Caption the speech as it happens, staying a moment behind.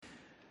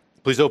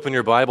Please open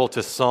your Bible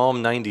to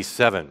Psalm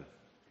 97.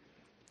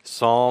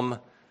 Psalm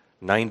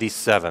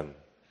 97.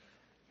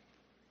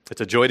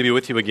 It's a joy to be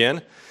with you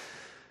again.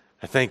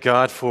 I thank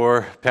God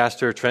for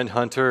Pastor Trent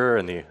Hunter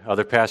and the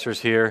other pastors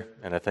here,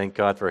 and I thank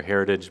God for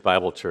Heritage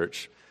Bible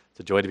Church.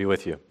 It's a joy to be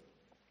with you.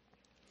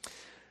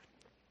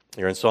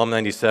 You're in Psalm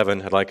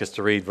 97. I'd like us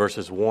to read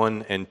verses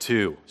 1 and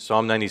 2.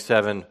 Psalm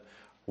 97,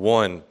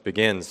 1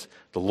 begins,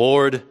 "The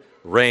Lord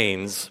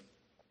reigns.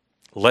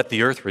 Let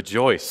the earth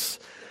rejoice.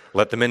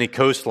 Let the many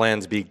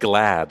coastlands be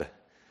glad.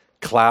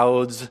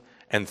 Clouds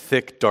and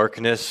thick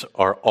darkness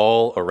are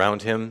all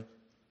around him."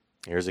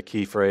 Here's a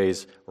key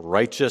phrase: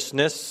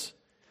 righteousness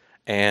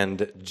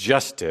and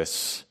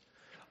justice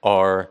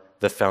are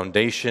the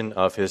foundation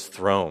of his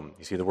throne.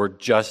 You see the word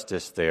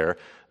justice there.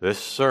 This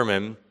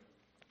sermon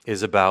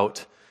is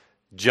about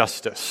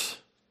justice.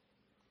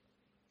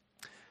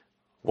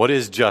 What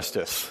is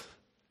justice?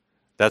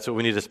 That's what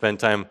we need to spend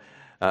time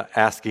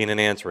asking and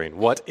answering.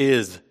 What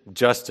is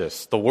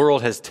justice? The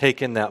world has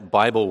taken that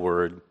Bible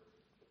word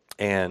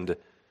and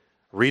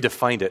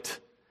redefined it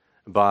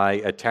by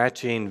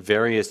attaching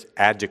various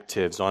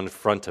adjectives on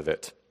front of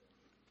it.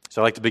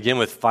 So I'd like to begin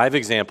with 5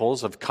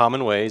 examples of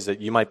common ways that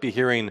you might be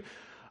hearing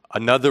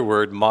another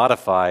word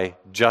modify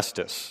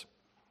justice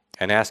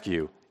and ask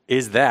you,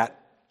 is that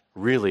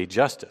really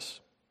justice?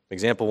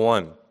 Example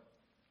 1,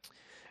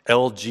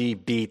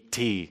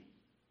 LGBT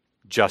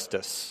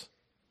justice.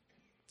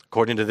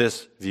 According to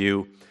this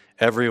view,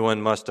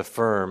 everyone must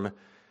affirm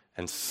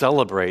and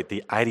celebrate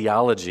the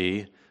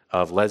ideology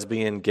of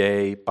lesbian,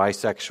 gay,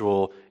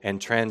 bisexual, and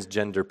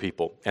transgender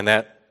people. And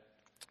that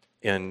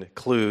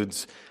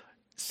includes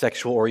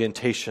sexual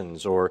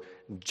orientations or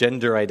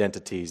gender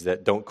identities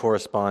that don't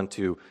correspond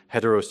to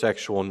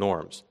heterosexual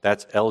norms.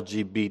 That's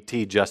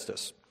LGBT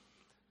justice.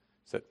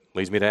 So that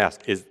leads me to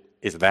ask, is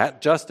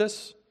that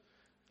justice?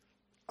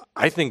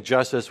 I think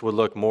justice would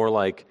look more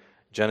like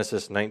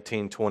Genesis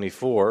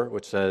 19:24,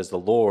 which says, "The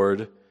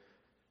Lord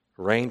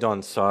rained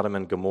on Sodom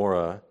and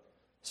Gomorrah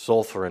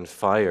sulfur and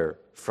fire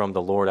from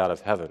the Lord out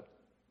of heaven."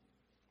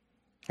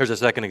 Here's a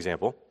second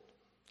example: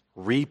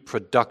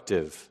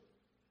 reproductive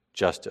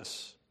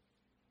justice.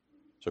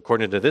 So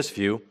according to this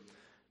view,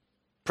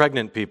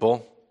 pregnant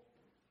people,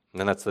 and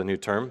then that's the new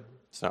term,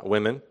 it's not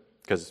women,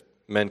 because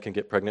men can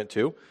get pregnant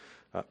too.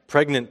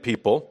 Pregnant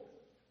people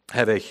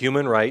have a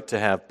human right to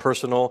have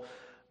personal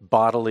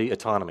bodily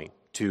autonomy,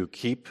 to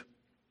keep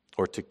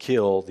or to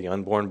kill the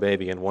unborn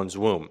baby in one's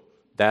womb.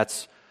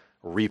 That's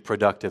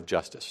reproductive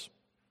justice.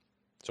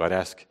 So I'd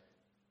ask,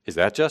 is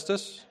that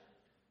justice?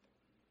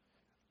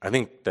 I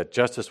think that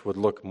justice would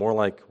look more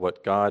like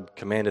what God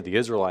commanded the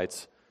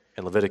Israelites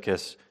in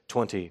Leviticus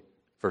 20,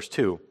 verse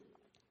 2.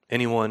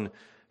 "Anyone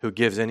who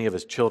gives any of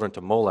his children to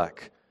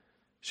Molech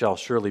shall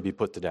surely be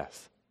put to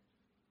death."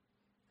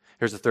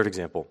 Here's the third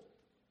example: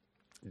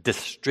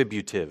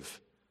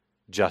 distributive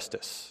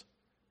justice.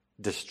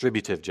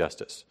 Distributive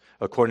justice.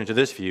 According to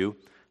this view,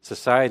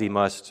 society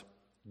must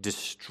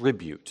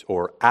distribute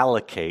or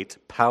allocate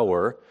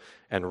power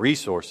and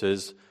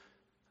resources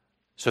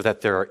so that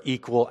there are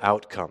equal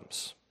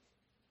outcomes.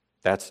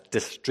 That's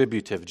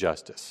distributive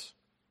justice.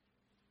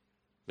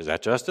 Is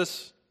that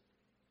justice?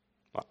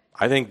 Well,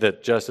 I think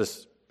that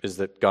justice is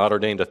that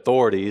God-ordained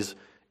authorities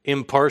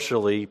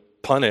impartially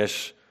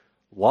punish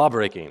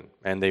lawbreaking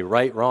and they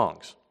right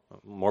wrongs.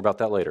 More about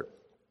that later.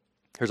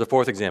 Here's a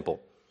fourth example: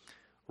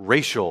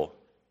 racial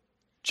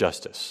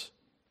justice.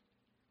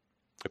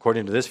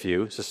 According to this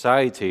view,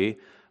 society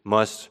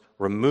must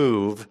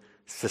remove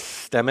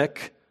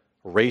systemic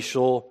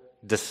racial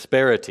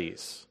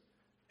disparities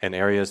in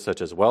areas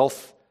such as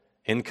wealth,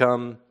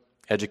 income,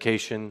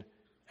 education,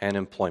 and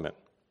employment.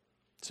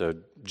 So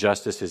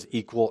justice is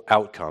equal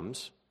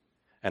outcomes,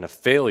 and a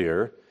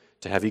failure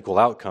to have equal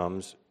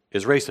outcomes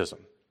is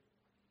racism.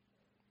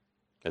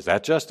 Is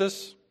that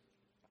justice?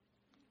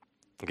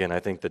 Again,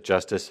 I think that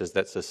justice is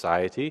that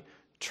society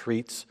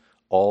treats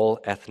all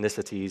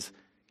ethnicities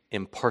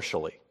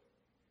impartially.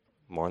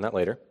 More on that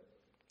later.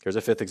 Here's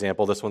a fifth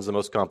example. This one's the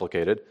most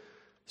complicated: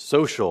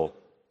 social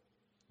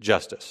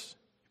justice.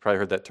 You probably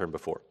heard that term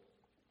before.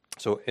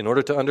 So in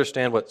order to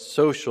understand what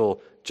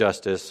social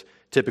justice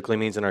typically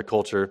means in our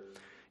culture,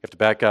 you have to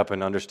back up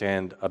and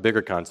understand a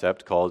bigger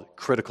concept called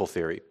critical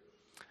theory.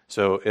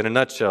 So in a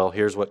nutshell,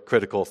 here's what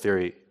critical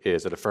theory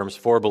is. It affirms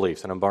 4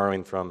 beliefs, and I'm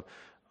borrowing from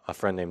a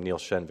friend named Neil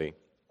Shenvi.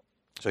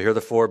 So here are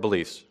the 4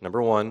 beliefs. Number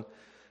 1,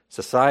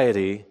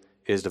 society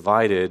is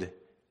divided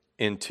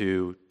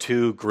into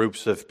 2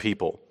 groups of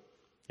people.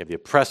 You have the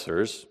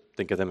oppressors,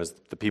 think of them as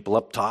the people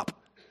up top,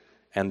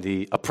 and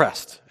the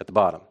oppressed at the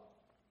bottom.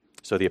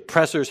 So the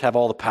oppressors have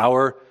all the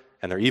power,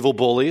 and they're evil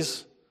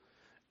bullies,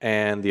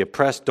 and the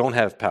oppressed don't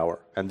have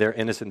power, and they're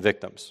innocent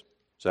victims.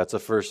 So that's the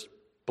first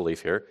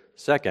belief here.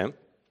 Second,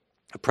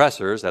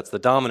 oppressors, that's the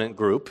dominant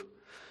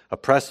group.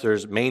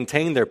 Oppressors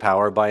maintain their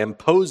power by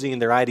imposing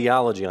their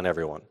ideology on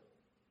everyone.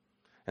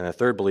 And the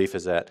third belief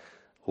is that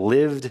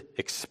lived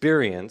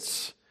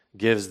experience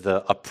gives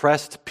the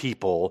oppressed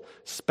people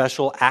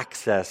special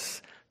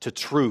access to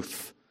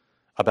truth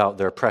about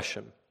their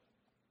oppression.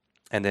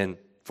 And then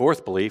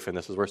fourth belief, and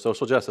this is where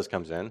social justice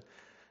comes in,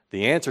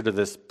 the answer to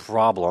this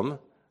problem,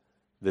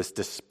 this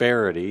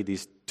disparity,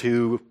 these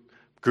two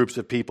groups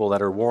of people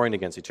that are warring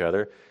against each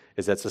other,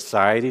 is that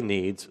society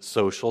needs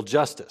social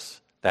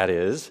justice. That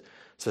is,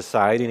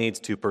 society needs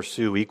to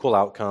pursue equal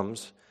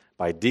outcomes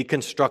by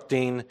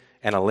deconstructing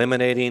and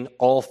eliminating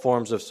all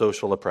forms of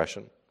social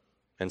oppression.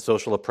 And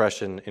social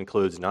oppression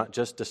includes not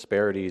just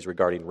disparities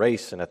regarding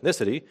race and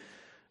ethnicity,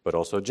 but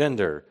also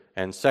gender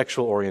and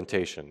sexual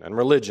orientation and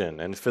religion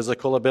and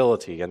physical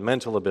ability and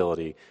mental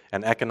ability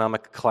and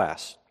economic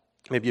class.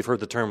 Maybe you've heard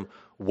the term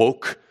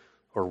woke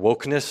or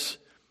wokeness.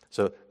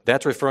 So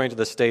that's referring to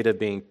the state of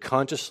being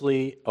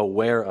consciously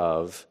aware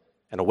of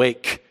and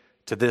awake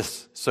to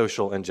this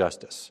social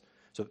injustice.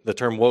 So the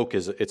term woke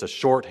it's a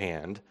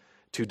shorthand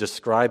to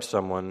describe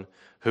someone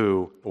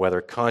who,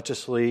 whether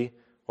consciously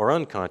or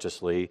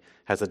unconsciously,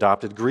 has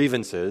adopted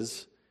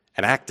grievances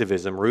and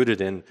activism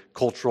rooted in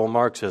cultural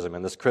Marxism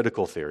and this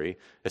critical theory,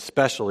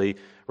 especially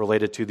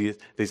related to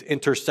these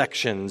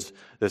intersections,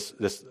 this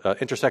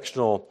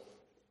intersectional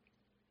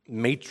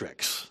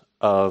matrix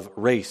of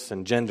race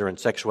and gender and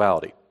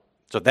sexuality.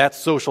 So that's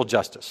social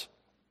justice.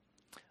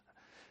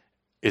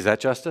 Is that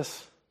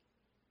justice?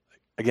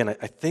 Again,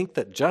 I think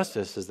that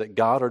justice is that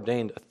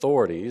God-ordained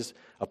authorities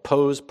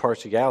oppose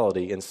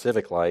partiality in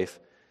civic life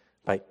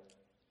by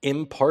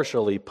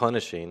impartially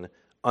punishing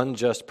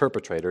unjust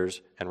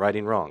perpetrators and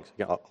righting wrongs.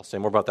 Again, I'll say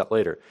more about that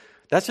later.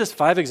 That's just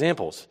 5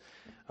 examples.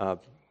 I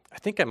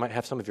think I might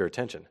have some of your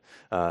attention.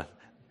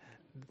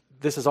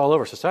 This is all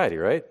over society,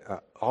 right?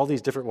 All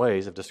these different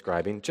ways of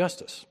describing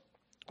justice.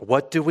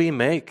 What do we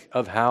make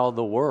of how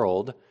the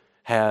world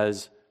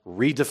has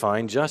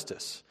redefined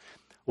justice?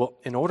 Well,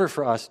 in order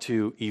for us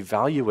to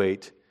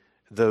evaluate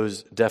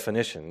those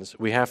definitions,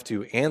 we have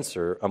to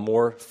answer a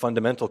more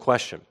fundamental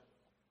question.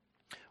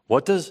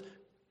 What does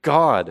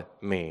God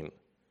mean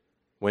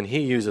when he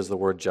uses the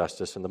word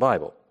justice in the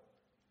Bible?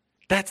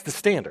 That's the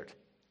standard.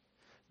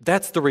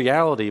 That's the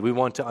reality we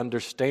want to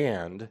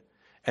understand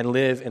and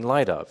live in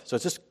light of. So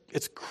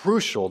it's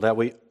crucial that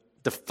we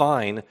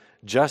define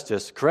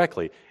justice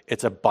correctly.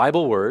 It's a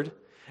Bible word,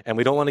 and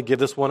we don't want to give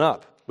this one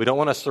up. We don't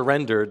want to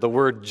surrender the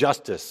word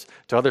justice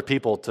to other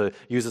people to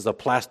use as a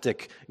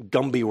plastic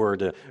Gumby word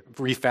to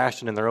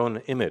refashion in their own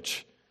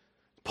image.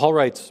 Paul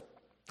writes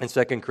in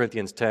 2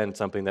 Corinthians 10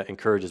 something that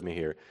encourages me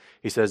here.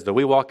 He says, though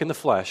we walk in the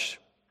flesh,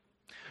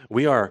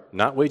 we are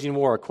not waging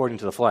war according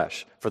to the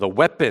flesh, for the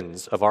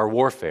weapons of our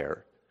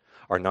warfare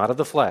are not of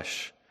the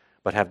flesh,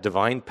 but have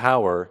divine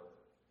power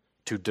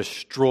to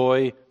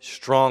destroy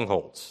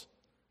strongholds.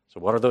 So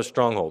what are those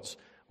strongholds?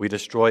 We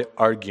destroy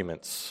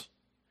arguments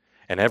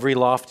and every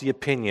lofty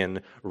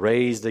opinion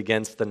raised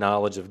against the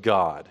knowledge of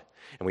God.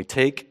 And we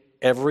take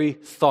every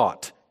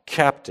thought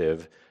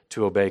captive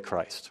to obey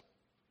Christ.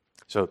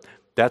 So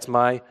that's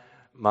my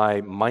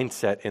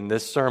mindset in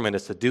this sermon,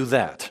 is to do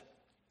that.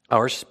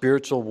 Our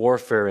spiritual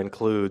warfare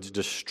includes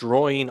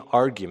destroying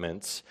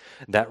arguments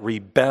that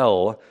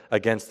rebel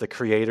against the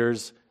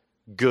Creator's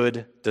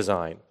good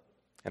design.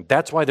 And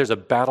that's why there's a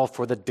battle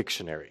for the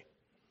dictionary.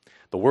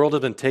 The world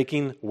has been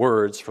taking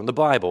words from the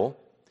Bible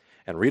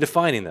and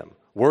redefining them.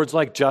 Words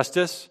like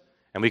justice,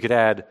 and we could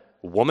add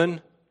woman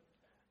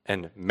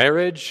and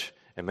marriage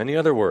and many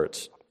other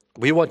words.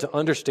 We want to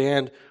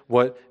understand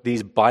what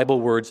these Bible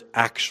words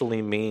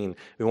actually mean.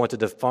 We want to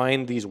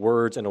define these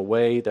words in a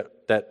way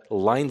that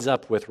lines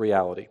up with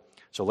reality.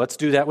 So let's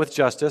do that with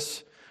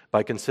justice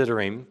by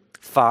considering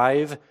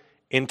 5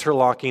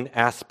 interlocking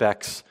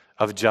aspects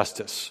of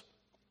justice.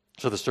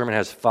 So the sermon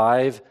has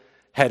 5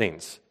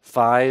 headings,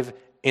 5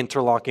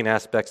 interlocking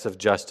aspects of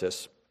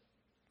justice.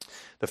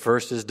 The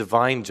first is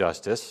divine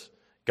justice,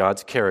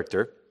 God's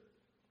character.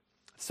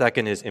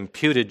 Second is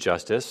imputed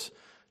justice,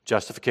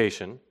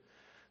 justification.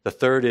 The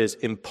third is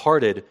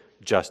imparted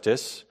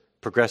justice,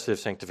 progressive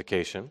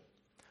sanctification.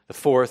 The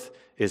fourth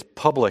is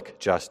public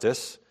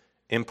justice,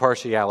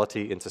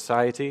 impartiality in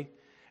society.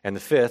 And the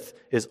fifth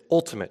is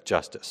ultimate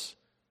justice,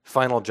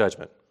 final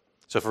judgment.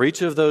 So for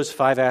each of those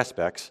 5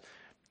 aspects,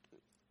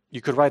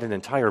 you could write an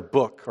entire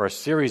book or a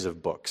series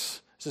of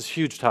books. This is a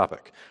huge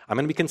topic. I'm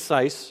going to be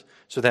concise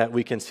so that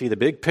we can see the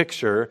big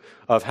picture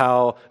of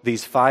how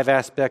these 5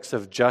 aspects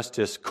of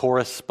justice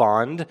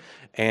correspond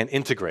and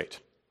integrate.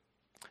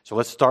 So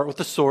let's start with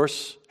the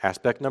source,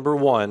 aspect number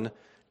 1,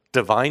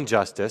 divine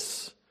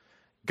justice,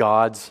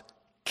 God's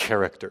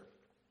character.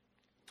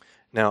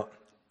 Now,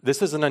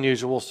 this is an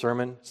unusual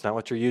sermon. It's not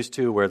what you're used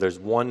to, where there's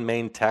one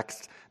main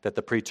text that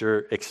the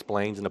preacher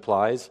explains and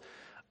applies.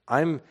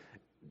 I'm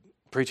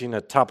preaching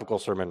a topical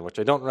sermon, which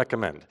I don't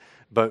recommend.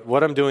 But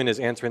what I'm doing is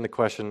answering the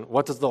question,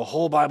 what does the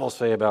whole Bible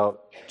say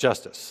about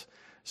justice?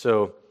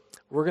 So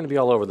we're going to be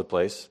all over the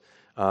place.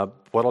 What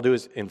I'll do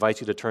is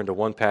invite you to turn to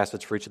one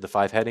passage for each of the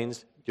 5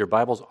 headings. Your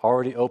Bible's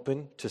already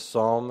open to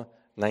Psalm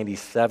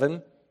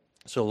 97.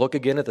 So look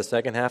again at the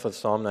second half of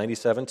Psalm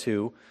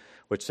 97:2,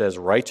 which says,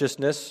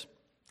 righteousness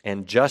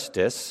and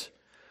justice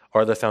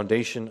are the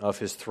foundation of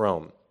his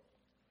throne.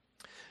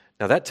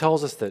 Now that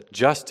tells us that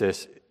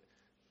justice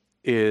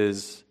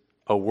is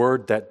a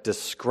word that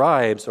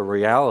describes a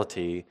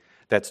reality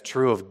that's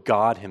true of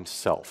God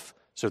himself.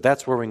 So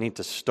that's where we need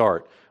to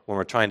start when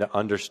we're trying to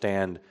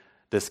understand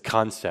this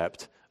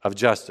concept of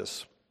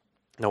justice.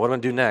 Now, what I'm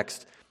going to do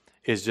next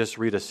is just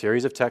read a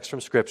series of texts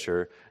from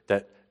Scripture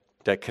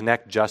that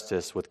connect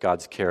justice with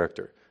God's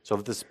character. So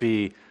let this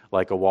be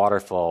like a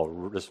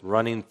waterfall just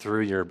running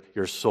through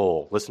your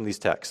soul. Listen to these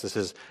texts. This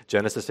is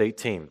Genesis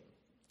 18.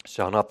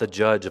 Shall not the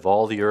judge of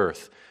all the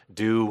earth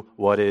do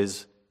what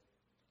is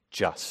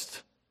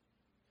just?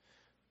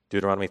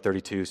 Deuteronomy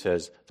 32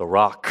 says, the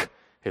rock,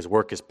 his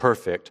work is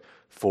perfect,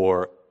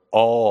 for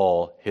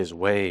all his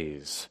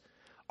ways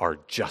are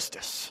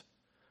justice.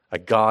 A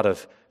God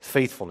of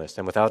faithfulness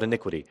and without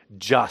iniquity,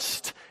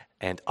 just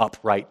and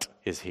upright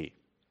is he.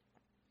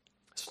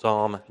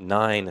 Psalm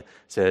 9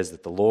 says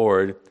that the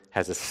Lord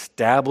has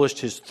established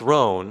his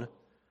throne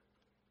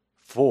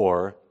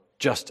for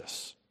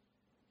justice.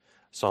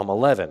 Psalm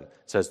 11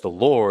 says the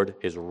Lord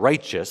is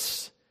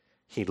righteous.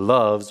 He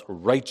loves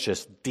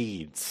righteous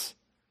deeds.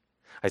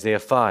 Isaiah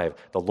 5,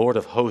 the Lord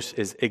of hosts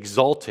is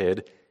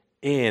exalted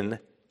in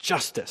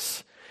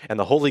justice, and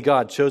the holy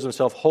God shows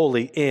himself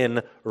holy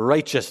in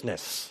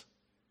righteousness.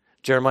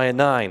 Jeremiah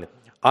 9,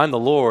 I'm the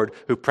Lord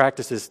who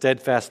practices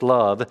steadfast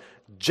love,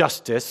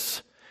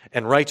 justice,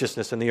 and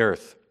righteousness in the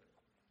earth.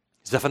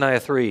 Zephaniah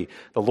 3,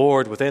 the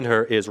Lord within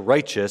her is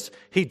righteous.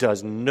 He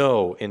does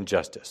no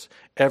injustice.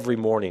 Every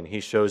morning he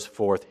shows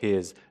forth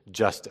his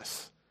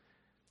justice.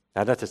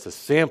 Now that's just a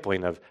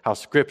sampling of how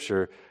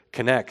Scripture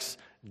connects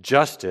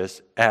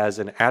justice as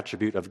an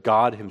attribute of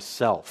God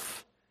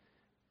himself.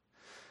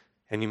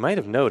 And you might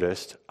have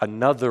noticed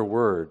another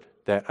word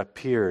that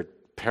appeared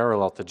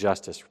parallel to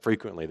justice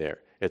frequently there.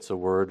 It's the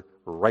word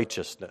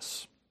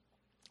righteousness.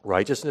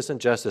 Righteousness and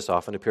justice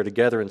often appear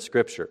together in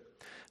Scripture.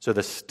 So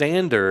the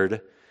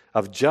standard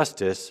of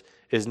justice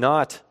is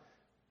not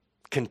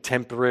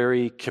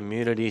contemporary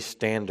community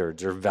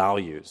standards or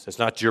values. It's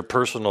not your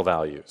personal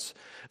values.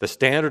 The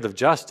standard of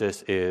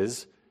justice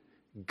is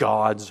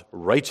God's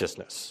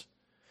righteousness.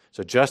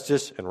 So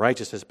justice and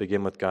righteousness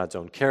begin with God's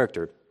own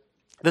character.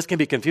 This can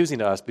be confusing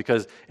to us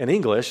because in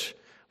English,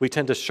 we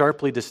tend to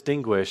sharply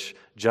distinguish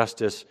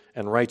justice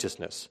and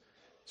righteousness.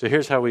 So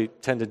here's how we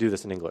tend to do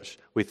this in English.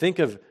 We think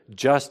of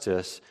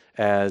justice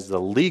as the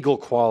legal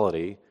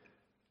quality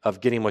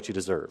of getting what you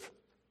deserve.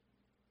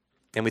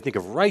 And we think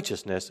of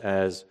righteousness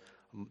as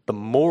the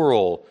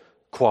moral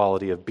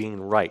quality of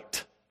being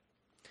right.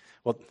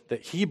 Well, the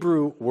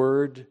Hebrew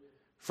word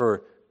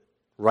for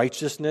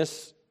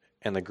righteousness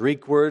and the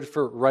Greek word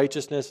for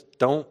righteousness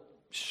don't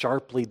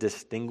sharply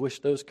distinguish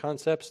those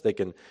concepts. They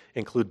can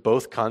include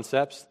both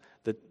concepts.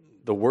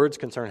 The words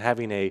concern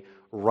having a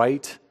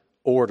right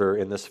order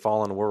in this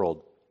fallen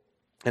world.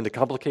 And to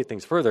complicate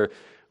things further,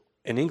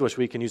 in English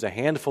we can use a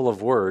handful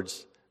of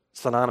words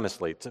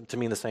synonymously to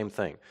mean the same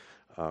thing.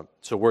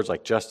 So words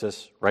like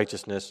justice,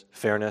 righteousness,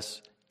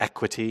 fairness,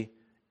 equity,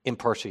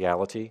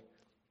 impartiality.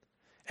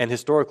 And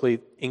historically,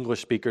 English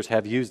speakers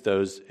have used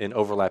those in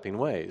overlapping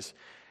ways.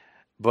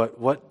 But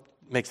what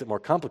makes it more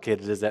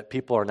complicated is that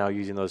people are now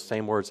using those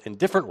same words in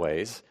different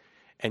ways,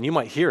 and you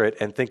might hear it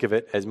and think of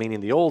it as meaning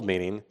the old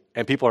meaning,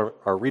 and people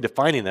are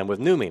redefining them with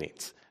new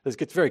meanings. This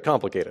gets very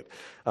complicated.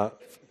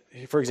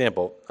 For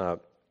example,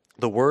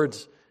 the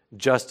words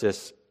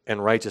justice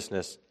and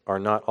righteousness are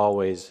not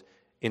always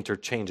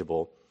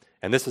interchangeable,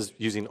 and this is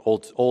using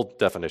old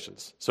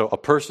definitions. So a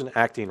person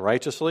acting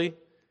righteously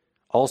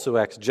also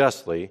acts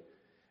justly.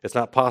 It's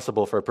not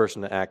possible for a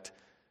person to act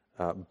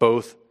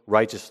both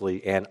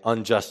righteously and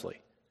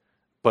unjustly.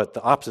 But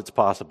the opposite's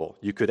possible.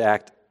 You could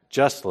act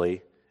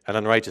justly and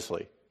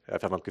unrighteously.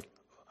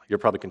 You're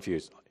probably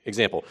confused.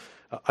 Example,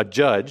 a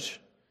judge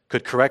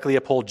could correctly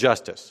uphold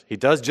justice. He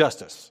does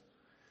justice,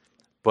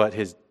 but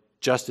his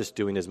justice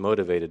doing is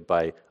motivated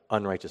by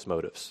unrighteous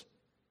motives.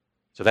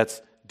 So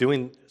that's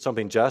doing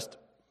something just,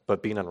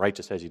 but being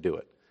unrighteous as you do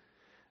it.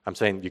 I'm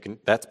saying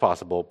that's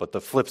possible, but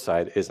the flip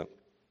side isn't.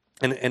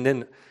 And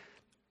then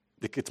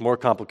it gets more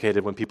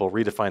complicated when people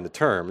redefine the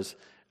terms.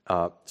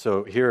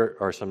 So here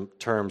are some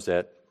terms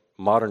that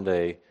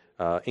modern-day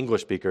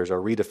English speakers are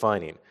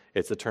redefining.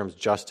 It's the terms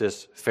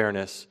justice,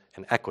 fairness,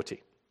 and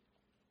equity.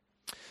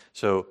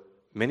 So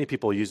many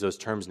people use those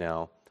terms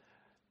now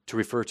to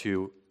refer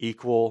to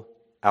equal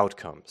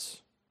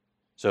outcomes.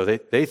 So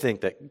they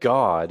think that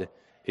God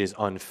is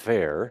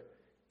unfair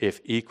if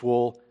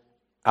equal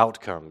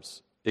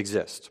outcomes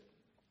exist.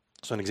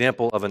 So an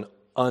example of an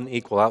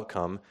unequal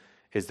outcome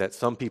is that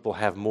some people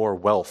have more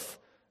wealth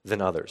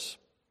than others.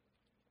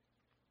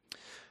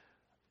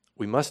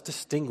 We must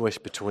distinguish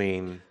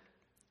between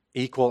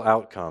equal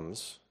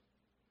outcomes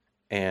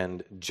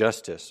and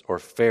justice or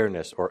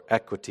fairness or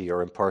equity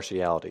or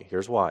impartiality.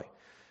 Here's why.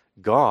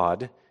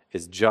 God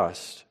is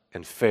just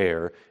and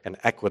fair and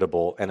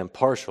equitable and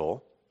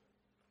impartial,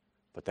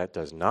 but that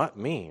does not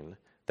mean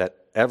that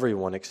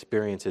everyone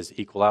experiences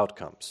equal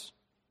outcomes,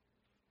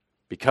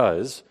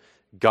 because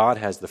God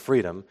has the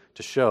freedom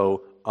to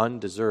show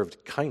undeserved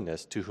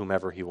kindness to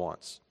whomever he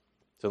wants.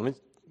 So let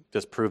me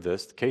just prove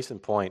this. The case in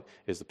point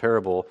is the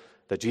parable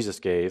that Jesus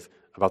gave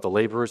about the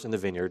laborers in the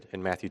vineyard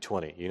in Matthew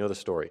 20. You know the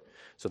story.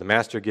 So the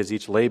master gives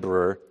each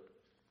laborer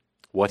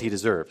what he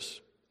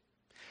deserves.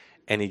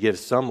 And he gives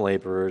some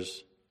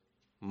laborers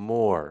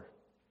more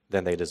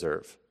than they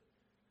deserve.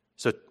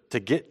 So to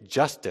get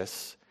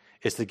justice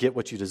is to get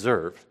what you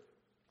deserve.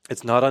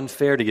 It's not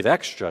unfair to give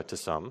extra to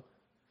some,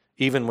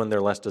 even when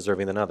they're less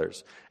deserving than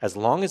others. As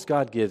long as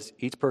God gives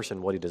each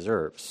person what he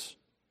deserves,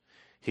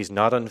 he's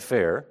not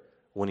unfair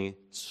when he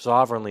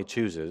sovereignly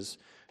chooses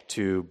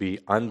to be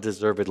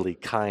undeservedly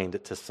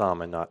kind to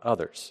some and not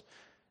others.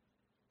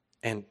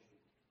 And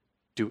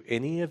do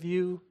any of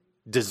you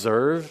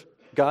deserve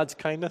God's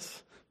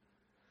kindness?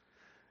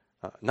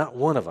 Not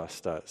one of us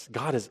does.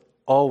 God is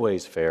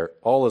always fair.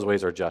 All his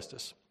ways are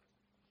justice.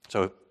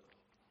 So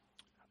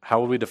how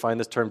would we define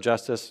this term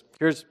justice?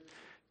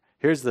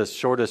 Here's the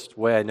shortest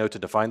way I know to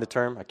define the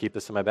term. I keep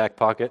this in my back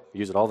pocket,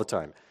 use it all the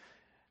time.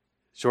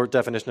 Short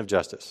definition of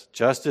justice.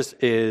 Justice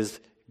is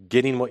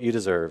getting what you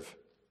deserve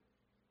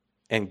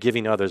and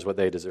giving others what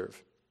they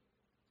deserve.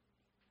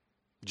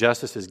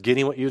 Justice is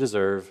getting what you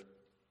deserve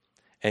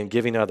and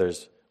giving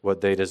others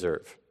what they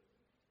deserve.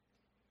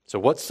 So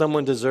what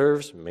someone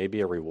deserves may be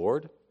a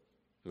reward,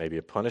 maybe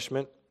a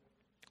punishment.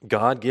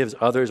 God gives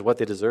others what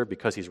they deserve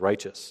because he's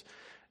righteous.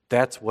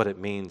 That's what it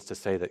means to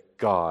say that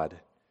God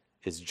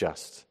is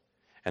just.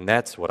 And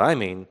that's what I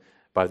mean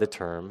by the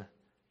term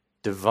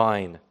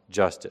divine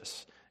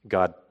justice.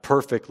 God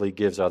perfectly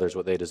gives others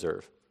what they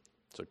deserve.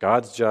 So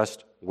God's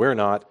just, we're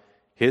not.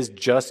 His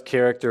just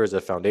character is a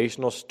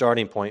foundational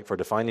starting point for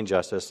defining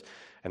justice.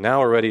 And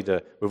now we're ready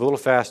to move a little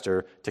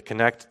faster to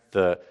connect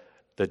the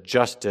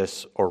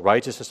justice or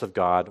righteousness of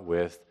God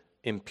with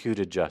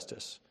imputed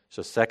justice.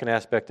 So the second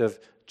aspect of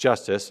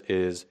justice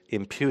is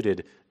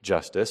imputed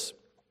justice,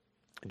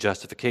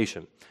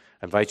 justification.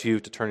 I invite you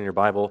to turn in your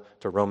Bible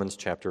to Romans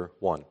chapter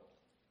 1.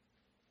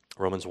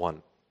 Romans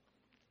 1.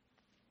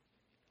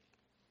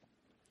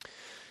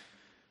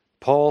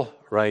 Paul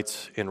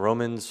writes in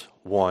Romans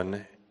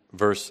 1,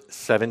 verse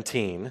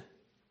 17,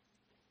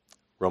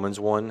 Romans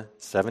 1,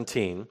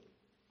 17,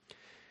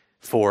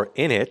 for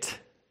in it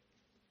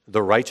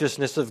the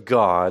righteousness of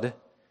God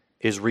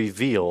is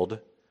revealed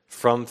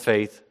from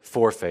faith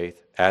for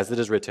faith, as it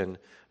is written,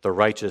 the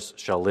righteous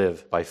shall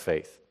live by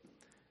faith.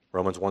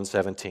 Romans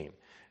 1:17.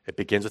 It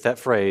begins with that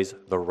phrase,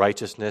 the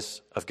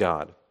righteousness of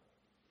God.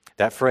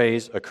 That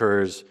phrase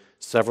occurs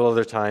several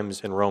other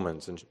times in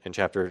Romans, in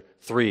chapter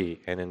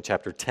 3 and in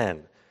chapter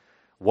 10.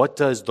 What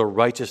does the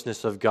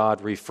righteousness of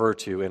God refer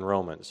to in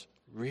Romans?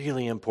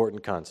 Really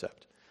important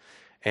concept.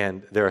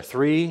 And there are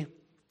three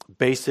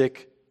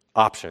basic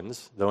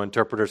options, though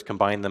interpreters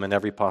combine them in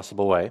every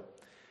possible way.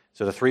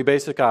 So the three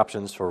basic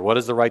options for what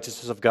does the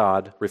righteousness of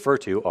God refer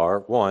to are,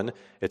 one,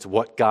 it's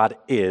what God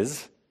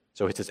is.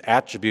 So it's his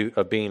attribute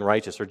of being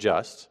righteous or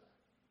just.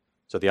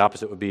 So the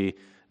opposite would be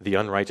the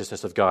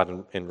unrighteousness of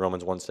God in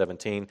Romans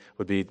 1:17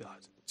 would be,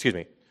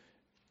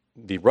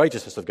 the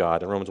righteousness of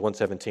God in Romans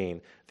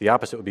 1:17. The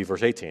opposite would be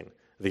verse 18,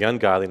 the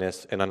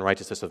ungodliness and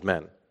unrighteousness of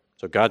men.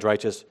 So God's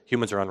righteous,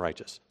 humans are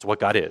unrighteous. It's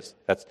what God is.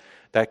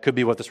 That could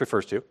be what this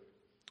refers to.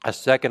 A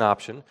second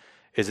option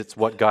is it's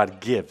what God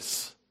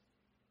gives.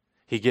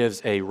 He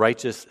gives a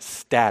righteous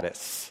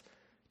status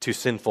to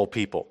sinful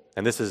people.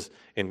 And this is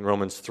in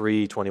Romans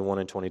 3, 21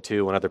 and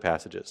 22 and other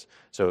passages.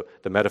 So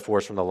the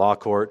metaphors from the law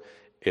court,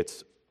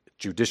 it's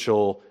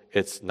judicial,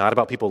 it's not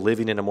about people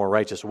living in a more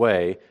righteous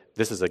way.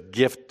 This is a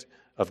gift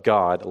of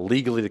God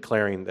legally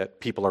declaring that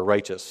people are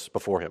righteous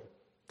before him.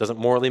 Doesn't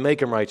morally make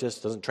them righteous,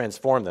 doesn't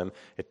transform them,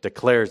 it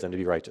declares them to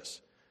be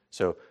righteous.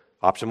 So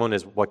option one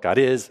is what God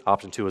is,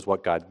 option two is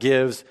what God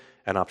gives,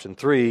 and option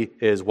three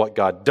is what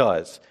God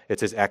does.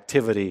 It's his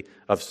activity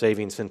of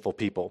saving sinful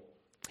people.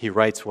 He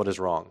rights what is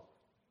wrong.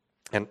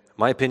 And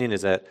my opinion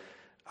is that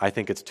I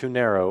think it's too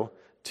narrow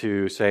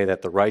to say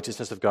that the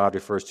righteousness of God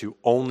refers to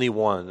only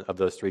one of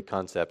those three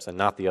concepts and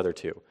not the other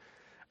two.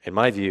 In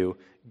my view,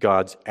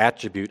 God's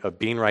attribute of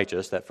being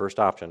righteous, that first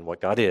option,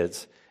 what God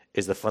is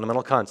the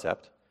fundamental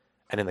concept.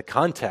 And in the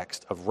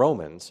context of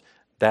Romans,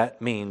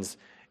 that means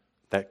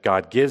that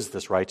God gives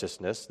this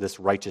righteousness, this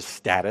righteous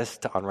status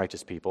to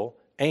unrighteous people,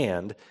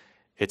 and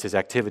it's his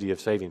activity of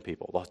saving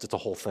people. It's a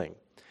whole thing.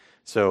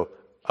 So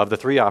of the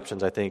three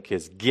options, I think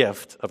his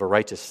gift of a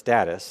righteous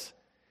status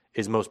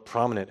is most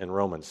prominent in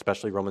Romans,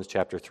 especially Romans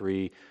chapter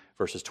 3,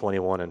 verses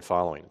 21 and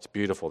following. It's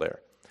beautiful there.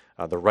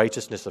 The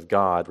righteousness of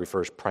God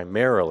refers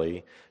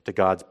primarily to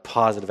God's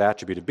positive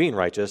attribute of being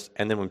righteous,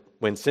 and then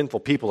when sinful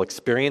people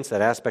experience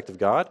that aspect of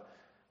God,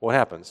 what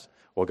happens?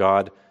 Well,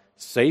 God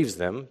saves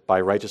them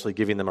by righteously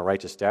giving them a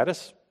righteous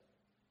status,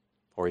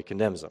 or he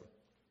condemns them.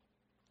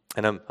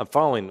 And I'm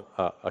following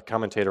a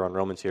commentator on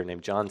Romans here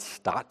named John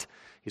Stott.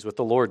 He's with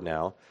the Lord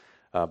now,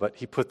 but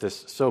he put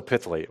this so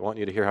pithily. I want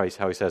you to hear how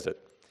he says it.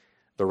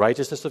 The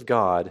righteousness of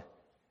God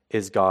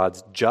is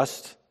God's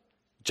just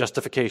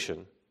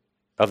justification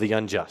of the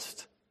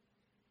unjust.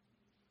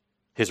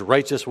 His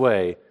righteous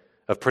way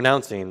of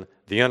pronouncing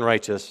the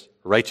unrighteous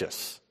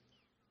righteous,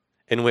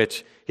 in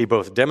which he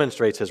both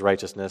demonstrates his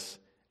righteousness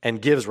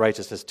and gives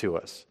righteousness to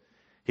us.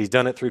 He's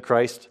done it through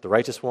Christ, the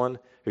righteous one,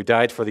 who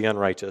died for the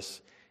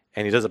unrighteous.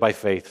 And he does it by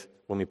faith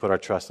when we put our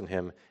trust in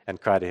him and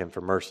cry to him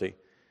for mercy.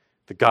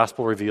 The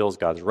gospel reveals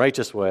God's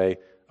righteous way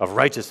of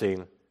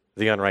righteousing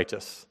the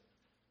unrighteous.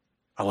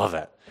 I love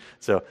that.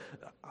 So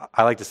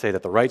I like to say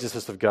that the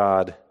righteousness of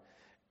God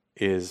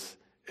is,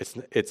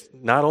 it's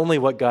not only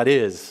what God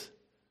is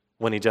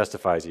when he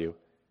justifies you,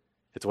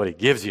 it's what he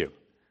gives you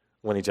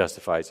when he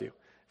justifies you.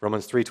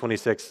 Romans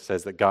 3:26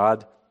 says that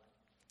God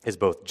is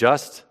both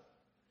just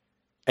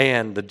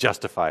and the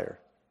justifier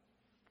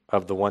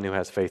of the one who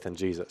has faith in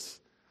Jesus.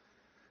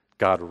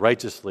 God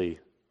righteously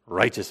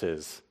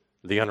righteouses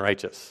the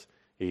unrighteous.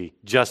 He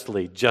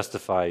justly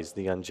justifies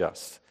the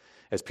unjust.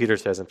 As Peter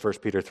says in 1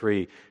 Peter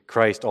 3,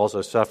 Christ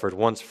also suffered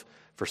once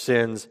for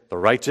sins, the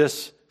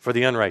righteous for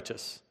the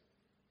unrighteous,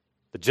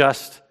 the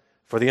just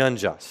for the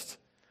unjust,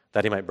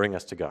 that he might bring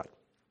us to God.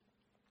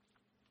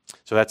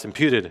 So that's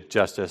imputed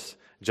justice,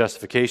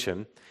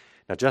 justification.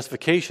 Now,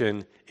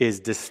 justification is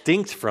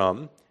distinct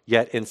from,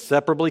 yet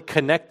inseparably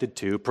connected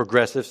to,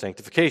 progressive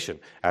sanctification.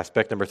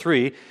 Aspect number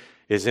 3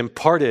 is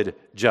imparted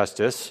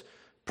justice,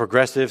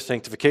 progressive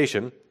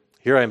sanctification.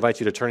 Here I invite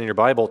you to turn in your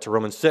Bible to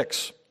Romans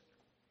 6.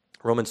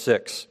 Romans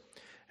 6,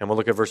 and we'll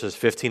look at verses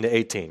 15 to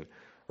 18.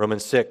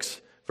 Romans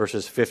 6,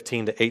 verses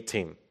 15 to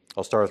 18.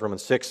 I'll start with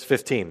Romans 6,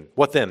 15.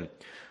 What then?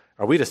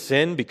 Are we to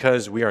sin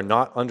because we are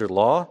not under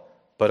law,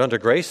 but under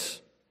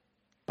grace?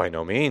 By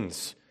no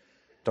means.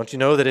 Don't you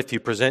know that if you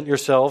present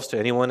yourselves to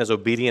anyone as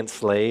obedient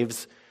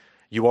slaves,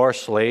 you are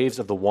slaves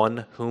of the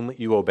one whom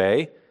you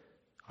obey,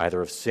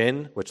 either of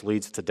sin, which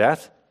leads to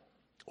death,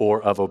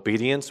 or of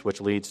obedience, which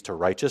leads to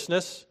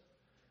righteousness?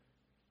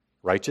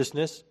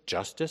 Righteousness,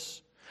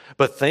 justice.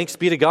 But thanks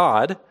be to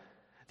God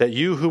that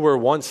you who were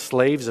once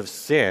slaves of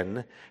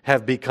sin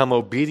have become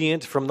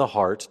obedient from the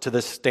heart to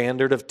the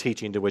standard of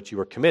teaching to which you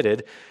were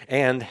committed,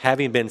 and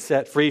having been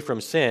set free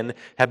from sin,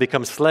 have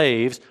become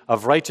slaves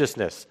of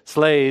righteousness,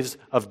 slaves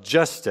of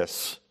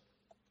justice.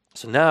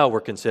 So now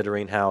we're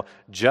considering how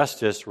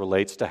justice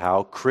relates to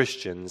how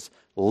Christians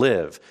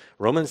live.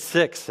 Romans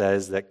 6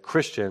 says that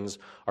Christians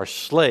are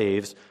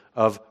slaves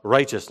of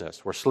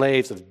righteousness. We're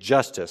slaves of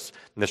justice.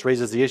 And this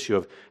raises the issue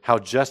of how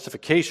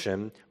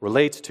justification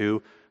relates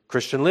to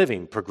Christian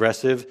living,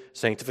 progressive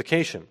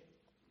sanctification.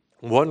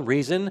 One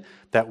reason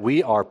that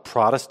we are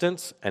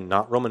Protestants and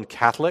not Roman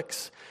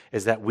Catholics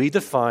is that we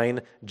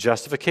define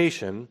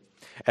justification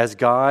as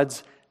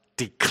God's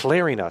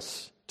declaring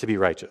us to be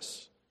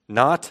righteous,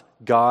 not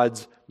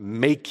God's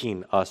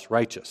making us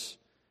righteous.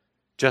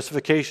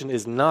 Justification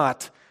is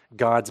not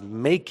God's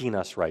making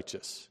us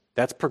righteous.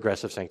 That's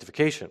progressive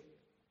sanctification.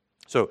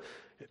 So,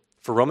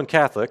 for Roman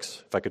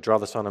Catholics, if I could draw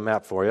this on a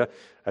map for you,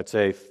 I'd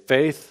say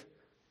faith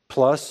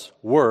plus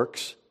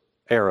works,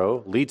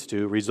 arrow, leads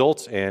to,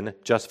 results in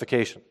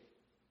justification.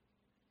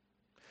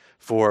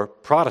 For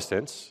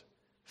Protestants,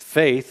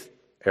 faith,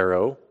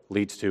 arrow,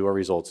 leads to or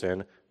results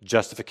in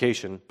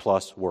justification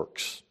plus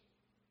works.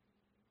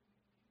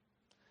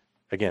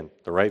 Again,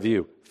 the right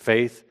view.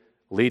 Faith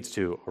leads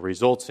to or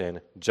results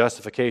in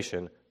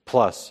justification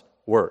plus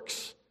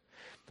works.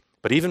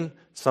 But even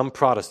some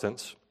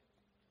Protestants,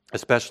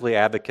 especially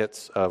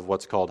advocates of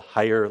what's called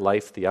higher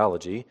life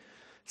theology,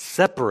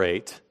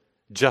 separate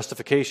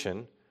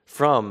justification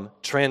from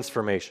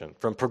transformation,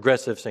 from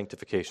progressive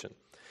sanctification.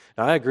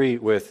 Now, I agree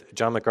with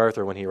John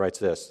MacArthur when he writes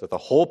this, that the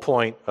whole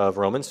point of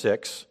Romans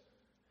 6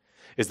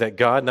 is that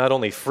God not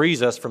only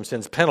frees us from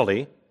sin's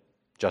penalty,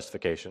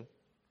 justification,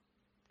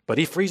 but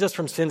he frees us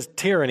from sin's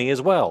tyranny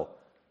as well,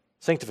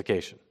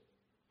 sanctification.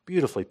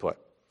 Beautifully put.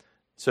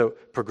 So,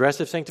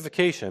 progressive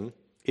sanctification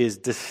is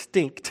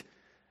distinct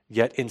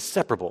yet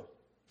inseparable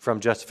from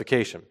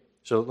justification.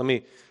 So let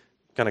me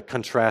kind of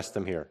contrast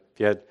them here.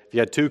 If you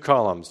had two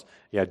columns,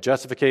 you had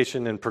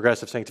justification and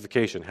progressive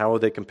sanctification. How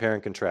would they compare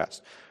and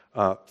contrast?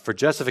 For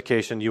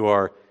justification, you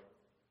are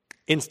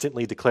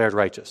instantly declared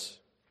righteous.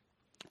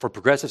 For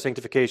progressive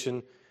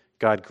sanctification,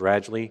 God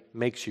gradually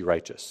makes you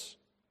righteous.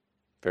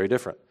 Very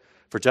different.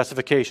 For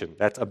justification,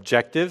 that's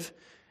objective,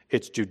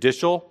 it's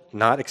judicial,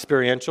 not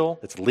experiential,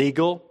 it's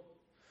legal.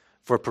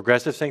 For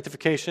progressive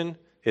sanctification,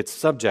 it's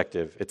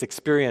subjective, it's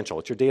experiential,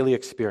 it's your daily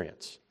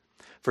experience.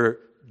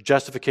 For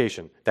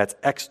justification, that's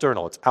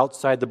external, it's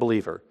outside the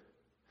believer.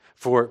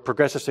 For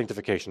progressive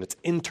sanctification, it's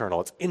internal,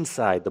 it's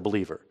inside the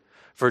believer.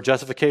 For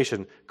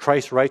justification,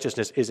 Christ's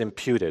righteousness is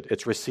imputed,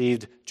 it's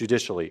received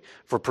judicially.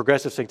 For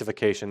progressive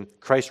sanctification,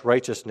 Christ's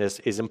righteousness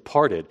is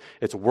imparted,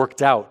 it's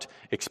worked out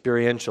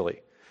experientially.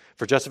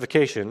 For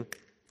justification,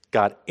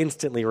 God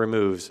instantly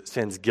removes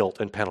sin's guilt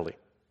and penalty.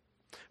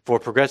 For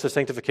progressive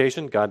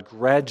sanctification, God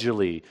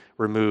gradually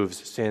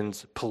removes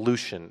sin's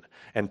pollution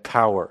and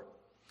power.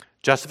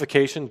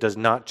 Justification does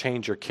not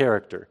change your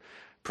character.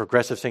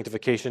 Progressive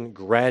sanctification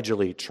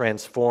gradually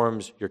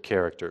transforms your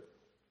character.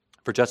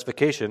 For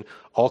justification,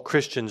 all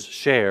Christians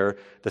share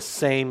the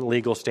same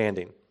legal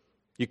standing.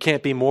 You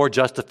can't be more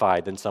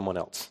justified than someone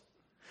else.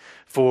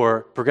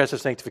 For progressive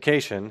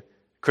sanctification,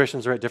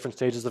 Christians are at different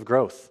stages of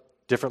growth,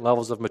 different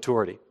levels of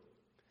maturity.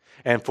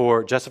 And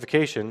for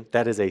justification,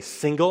 that is a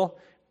single,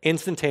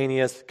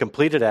 instantaneous,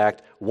 completed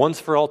act, once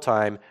for all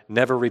time,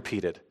 never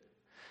repeated.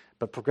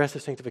 But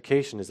progressive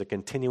sanctification is a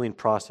continuing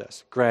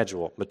process,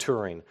 gradual,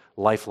 maturing,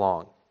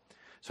 lifelong.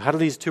 So how do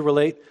these two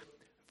relate?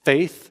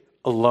 Faith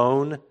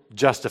alone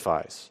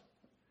justifies.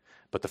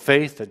 But the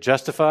faith that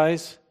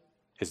justifies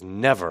is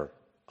never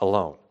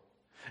alone.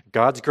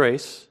 God's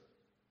grace,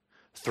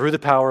 through the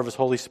power of His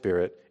Holy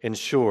Spirit,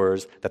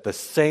 ensures that the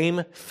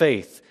same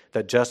faith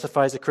that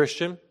justifies a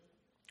Christian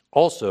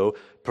also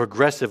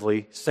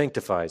progressively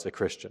sanctifies a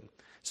Christian.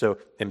 So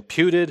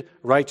imputed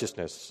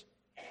righteousness,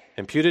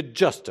 imputed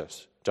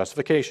justice,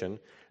 justification,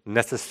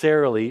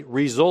 necessarily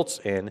results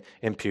in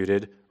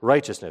imputed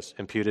righteousness,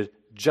 imputed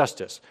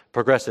justice,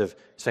 progressive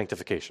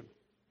sanctification.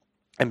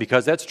 And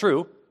because that's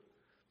true,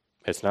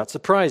 it's not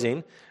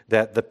surprising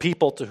that the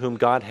people to whom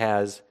God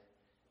has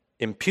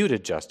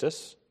imputed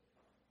justice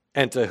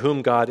and to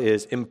whom God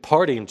is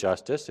imparting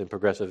justice in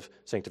progressive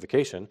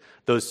sanctification,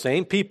 those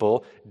same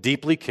people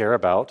deeply care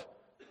about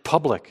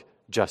public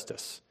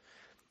justice.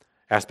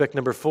 Aspect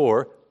number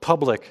 4,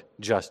 public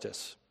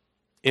justice,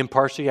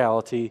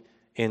 impartiality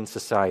in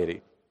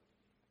society.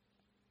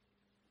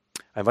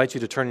 I invite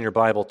you to turn in your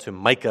Bible to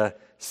Micah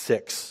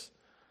 6,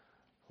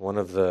 one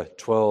of the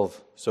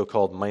 12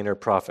 so-called minor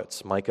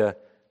prophets, Micah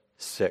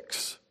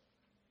 6.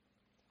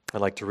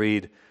 I'd like to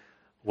read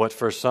what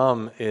for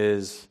some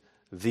is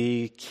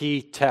the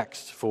key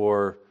text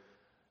for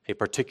a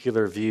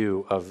particular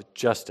view of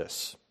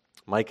justice.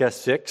 Micah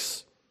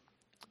 6,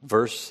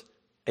 verse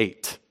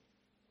 8.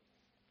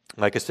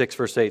 Micah 6,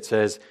 verse 8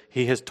 says,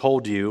 "He has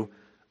told you,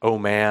 O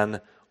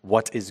man,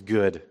 what is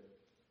good.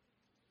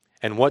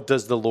 And what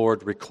does the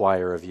Lord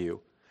require of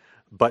you?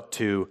 But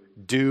to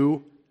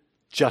do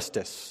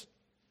justice,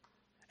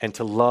 and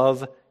to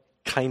love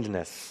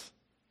kindness,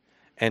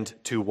 and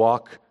to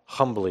walk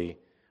humbly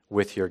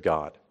with your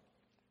God."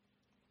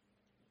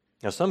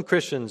 Now, some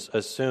Christians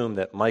assume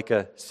that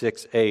Micah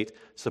 6:8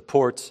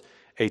 supports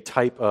a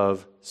type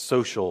of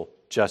social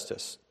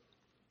justice.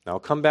 Now, I'll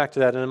come back to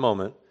that in a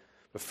moment,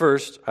 but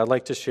first, I'd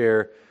like to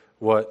share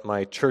what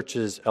my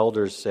church's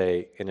elders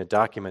say in a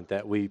document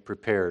that we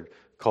prepared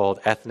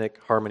called Ethnic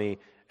Harmony,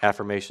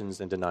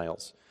 Affirmations, and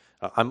Denials.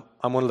 I'm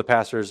one of the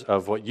pastors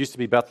of what used to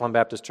be Bethlehem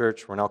Baptist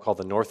Church. We're now called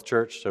the North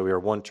Church, so we are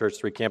one church,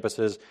 3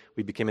 campuses.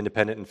 We became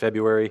independent in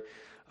February,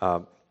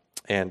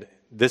 and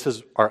this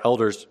is our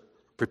elders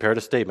prepared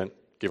a statement,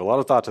 gave a lot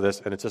of thought to this,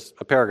 and it's just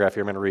a paragraph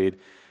here I'm going to read.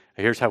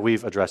 Here's how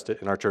we've addressed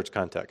it in our church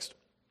context.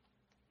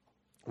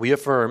 We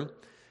affirm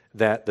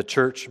that the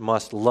church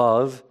must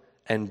love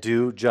and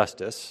do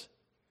justice,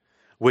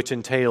 which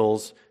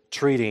entails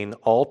treating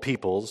all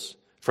peoples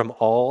from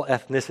all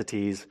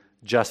ethnicities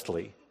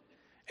justly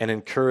and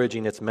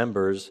encouraging its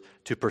members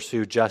to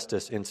pursue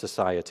justice in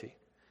society.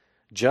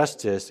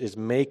 Justice is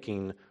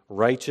making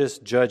righteous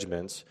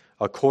judgments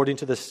according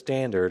to the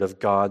standard of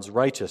God's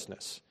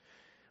righteousness.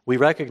 We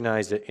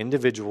recognize that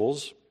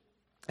individuals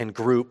and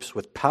groups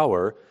with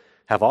power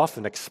have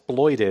often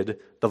exploited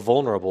the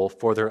vulnerable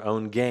for their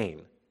own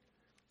gain,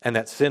 and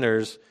that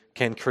sinners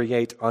can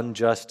create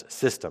unjust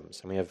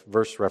systems. And we have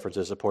verse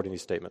references supporting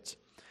these statements.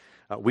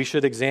 We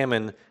should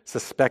examine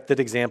suspected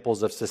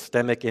examples of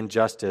systemic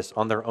injustice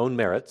on their own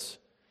merits,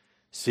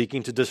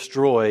 seeking to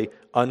destroy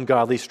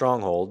ungodly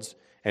strongholds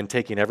and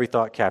taking every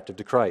thought captive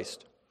to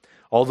Christ.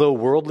 Although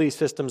worldly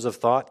systems of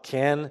thought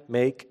can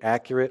make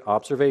accurate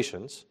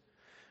observations,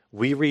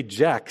 we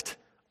reject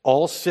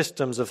all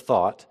systems of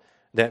thought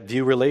that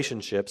view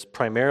relationships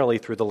primarily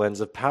through the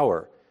lens of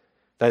power.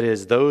 That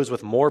is, those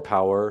with more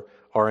power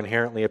are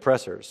inherently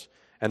oppressors,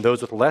 and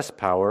those with less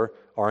power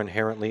are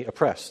inherently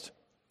oppressed.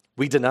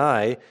 We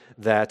deny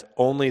that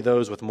only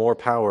those with more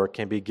power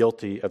can be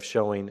guilty of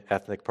showing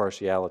ethnic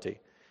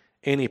partiality.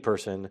 Any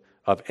person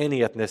of any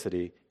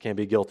ethnicity can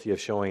be guilty of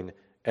showing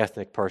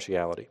ethnic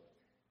partiality.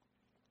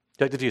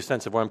 That gives you a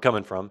sense of where I'm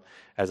coming from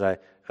as I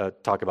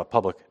talk about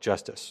public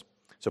justice.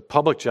 So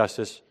public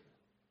justice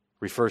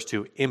refers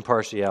to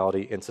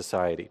impartiality in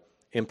society.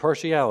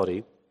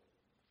 Impartiality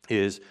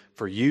is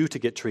for you to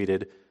get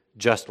treated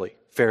justly,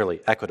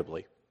 fairly,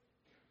 equitably,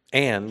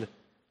 and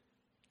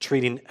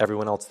treating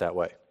everyone else that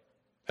way.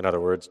 In other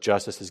words,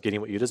 justice is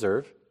getting what you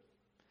deserve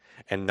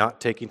and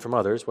not taking from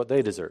others what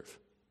they deserve.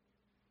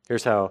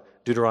 Here's how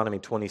Deuteronomy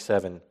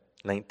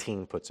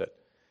 27:19 puts it.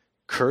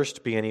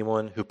 "Cursed be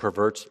anyone who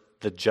perverts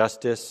the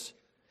justice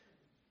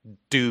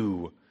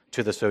due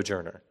to the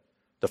sojourner,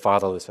 the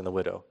fatherless, and the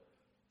widow."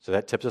 So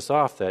that tips us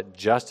off that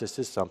justice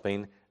is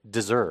something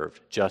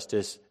deserved,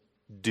 justice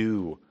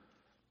due.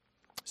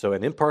 So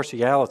an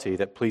impartiality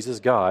that pleases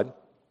God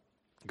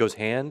goes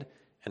hand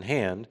in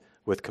hand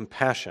with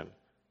compassion.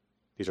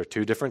 These are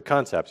two different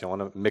concepts. You don't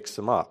want to mix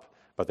them up,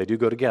 but they do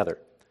go together.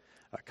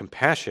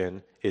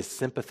 Compassion is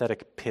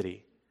sympathetic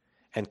pity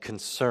and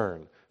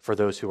concern for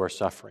those who are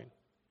suffering.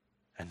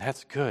 And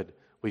that's good.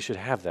 We should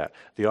have that.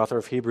 The author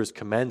of Hebrews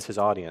commends his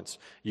audience.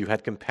 You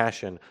had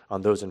compassion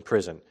on those in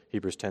prison,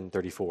 Hebrews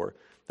 10:34.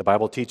 The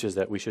Bible teaches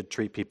that we should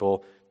treat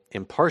people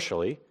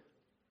impartially,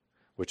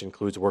 which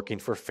includes working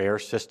for fair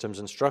systems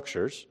and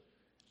structures,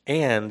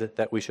 and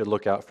that we should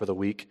look out for the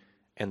weak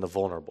and the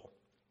vulnerable.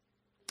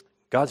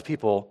 God's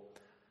people,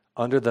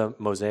 under the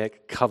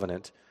Mosaic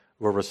covenant,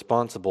 were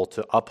responsible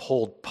to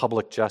uphold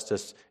public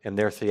justice in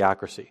their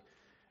theocracy.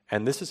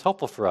 And this is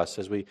helpful for us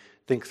as we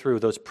think through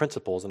those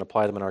principles and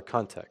apply them in our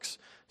context.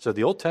 So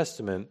the Old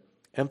Testament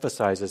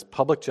emphasizes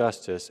public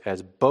justice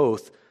as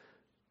both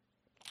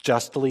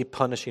justly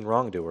punishing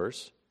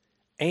wrongdoers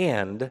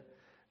and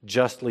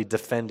justly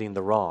defending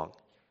the wrong.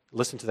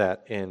 Listen to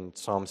that in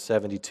Psalm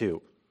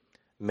 72.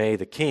 May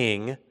the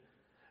king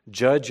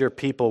judge your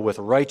people with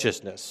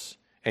righteousness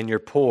and your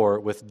poor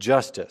with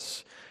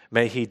justice.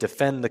 May he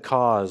defend the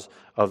cause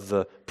of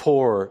the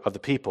poor of the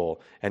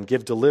people and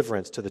give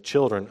deliverance to the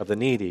children of the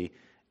needy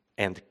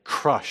and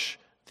crush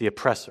the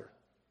oppressor.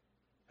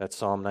 That's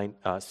Psalm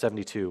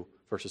 72,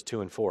 verses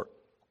 2 and 4.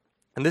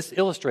 And this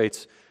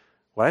illustrates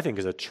what I think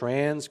is a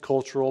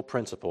transcultural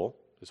principle.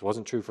 This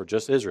wasn't true for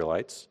just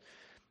Israelites,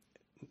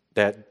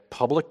 that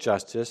public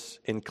justice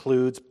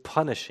includes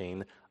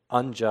punishing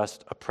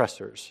unjust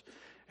oppressors.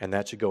 And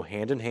that should go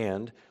hand in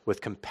hand with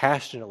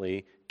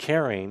compassionately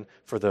caring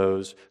for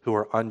those who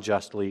are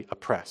unjustly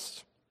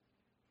oppressed.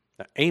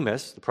 Now,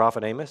 Amos, the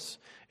prophet Amos,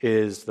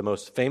 is the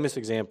most famous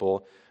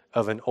example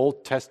of an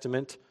Old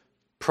Testament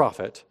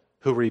prophet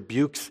who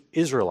rebukes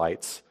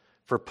Israelites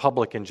for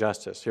public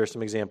injustice. Here are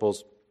some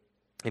examples.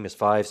 Amos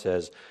 5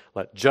 says,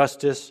 "Let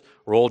justice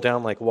roll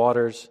down like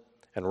waters,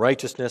 and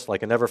righteousness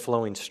like an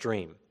ever-flowing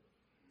stream."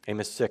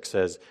 Amos 6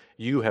 says,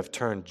 "You have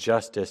turned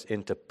justice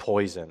into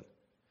poison,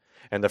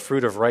 and the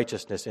fruit of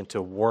righteousness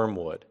into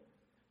wormwood."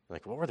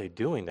 Like, what were they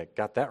doing that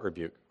got that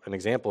rebuke? An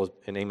example is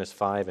in Amos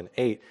 5 and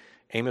 8.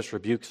 Amos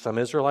rebukes some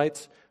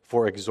Israelites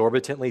for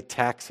exorbitantly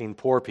taxing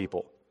poor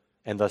people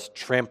and thus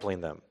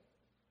trampling them.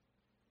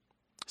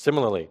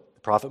 Similarly, the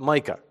prophet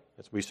Micah,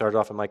 as we started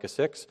off in Micah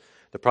 6,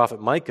 the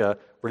prophet Micah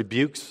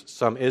rebukes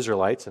some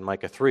Israelites in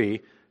Micah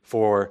 3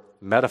 for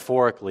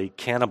metaphorically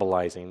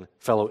cannibalizing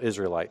fellow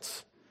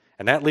Israelites.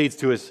 And that leads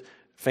to his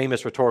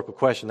famous rhetorical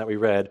question that we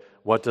read,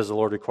 what does the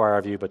Lord require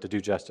of you but to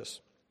do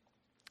justice?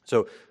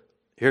 So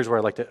here's where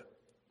I'd like to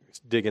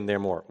dig in there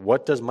more.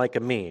 What does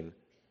Micah mean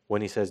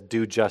when he says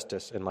do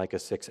justice in Micah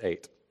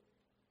 6:8?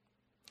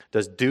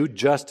 Does do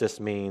justice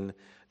mean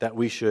that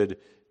we should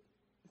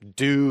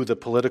do the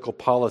political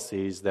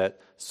policies that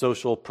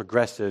social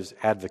progressives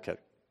advocate?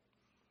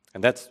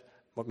 And that's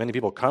what many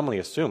people commonly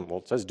assume. Well,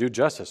 it says do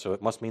justice, so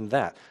it must mean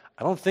that.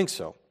 I don't think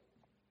so.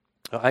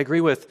 I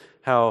agree with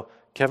how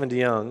Kevin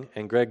DeYoung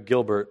and Greg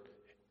Gilbert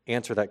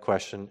answer that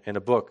question in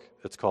a book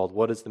that's called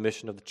What is the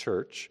Mission of the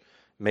Church?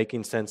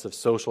 Making Sense of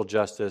Social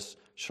Justice,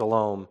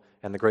 Shalom,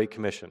 and the Great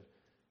Commission.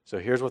 So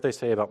here's what they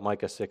say about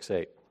Micah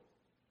 6:8.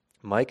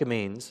 Micah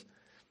means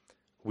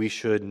we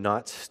should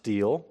not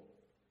steal,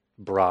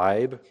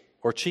 bribe,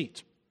 or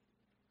cheat.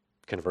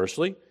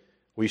 Conversely,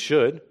 we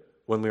should,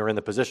 when we are in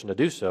the position to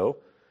do so,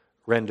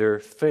 render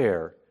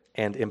fair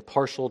and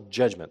impartial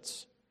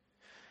judgments.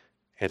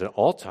 And at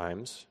all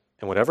times,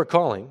 in whatever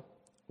calling,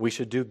 we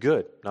should do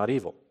good, not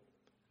evil.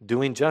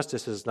 Doing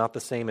justice is not the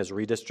same as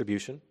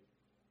redistribution,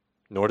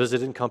 nor does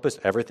it encompass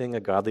everything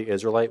a godly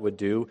Israelite would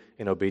do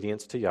in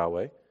obedience to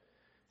Yahweh.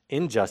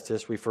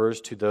 Injustice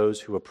refers to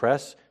those who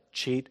oppress,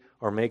 cheat,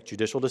 or make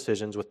judicial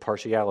decisions with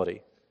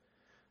partiality.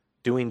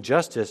 Doing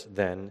justice,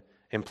 then,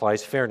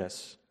 implies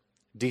fairness,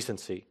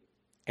 decency,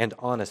 and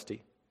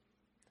honesty.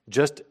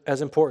 Just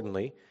as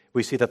importantly,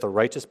 we see that the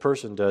righteous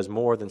person does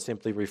more than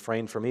simply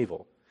refrain from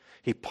evil.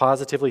 He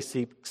positively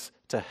seeks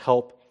to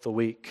help the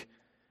weak,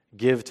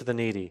 give to the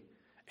needy,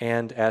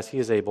 and, as he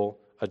is able,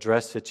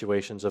 address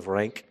situations of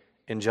rank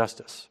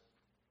injustice.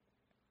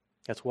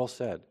 That's well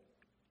said.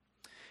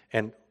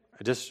 And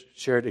I just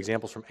shared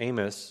examples from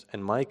Amos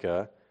and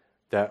Micah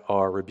that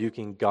are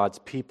rebuking God's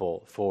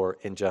people for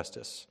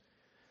injustice.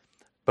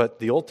 But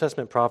the Old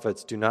Testament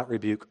prophets do not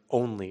rebuke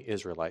only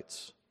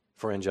Israelites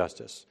for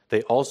injustice.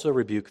 They also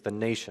rebuke the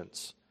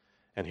nations.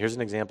 And here's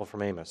an example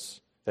from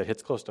Amos that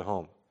hits close to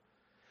home.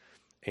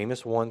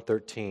 Amos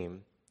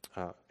 1:13,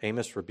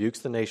 Amos rebukes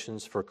the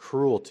nations for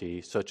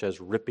cruelty such as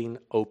ripping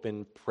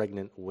open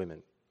pregnant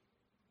women.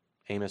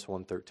 Amos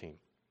 1:13.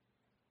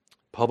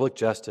 Public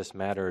justice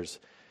matters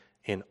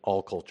in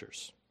all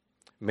cultures.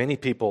 Many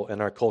people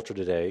in our culture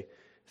today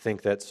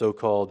think that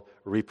so-called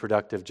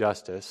reproductive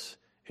justice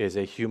is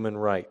a human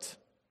right.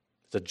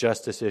 It's a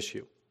justice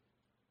issue.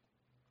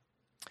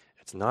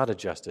 It's not a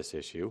justice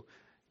issue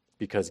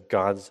because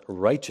God's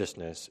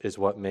righteousness is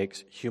what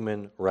makes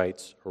human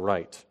rights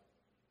right.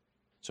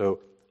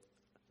 So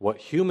what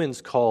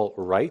humans call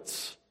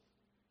rights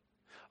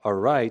are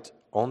right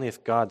only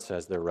if God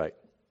says they're right.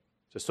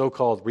 So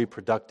so-called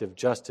reproductive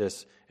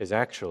justice is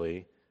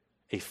actually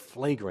a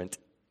flagrant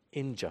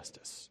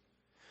injustice.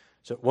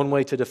 So one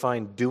way to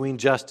define doing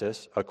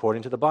justice,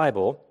 according to the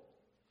Bible,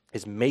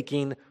 is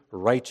making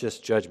righteous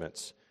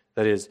judgments.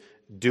 That is,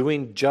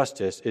 doing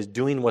justice is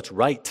doing what's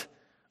right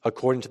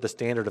according to the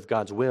standard of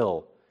God's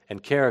will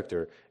and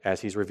character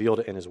as He's revealed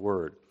it in His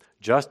Word.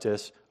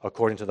 Justice,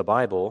 according to the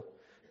Bible,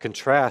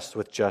 contrasts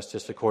with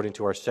justice according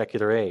to our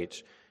secular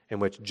age, in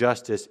which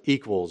justice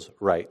equals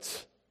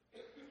rights.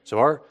 So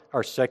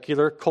our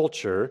secular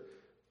culture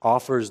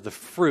offers the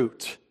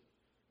fruit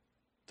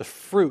the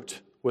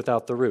fruit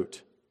without the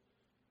root.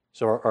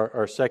 So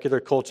our secular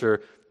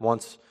culture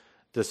wants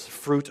this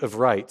fruit of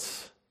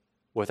rights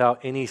without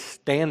any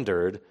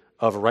standard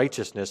of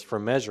righteousness for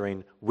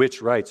measuring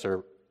which rights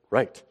are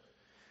right.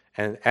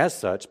 And as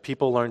such,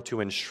 people learn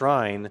to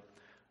enshrine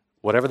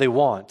whatever they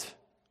want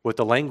with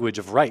the language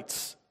of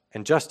rights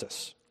and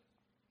justice.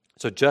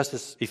 So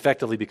justice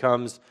effectively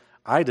becomes,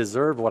 I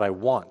deserve what I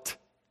want,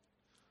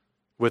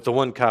 with the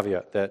one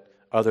caveat that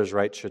others'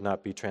 rights should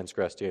not be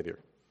transgressed either.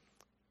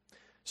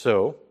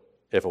 So,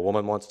 if a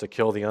woman wants to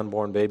kill the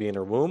unborn baby in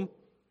her womb,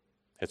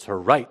 it's her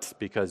right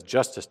because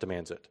justice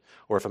demands it.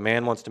 Or if a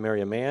man wants to marry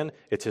a man,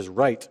 it's his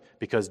right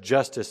because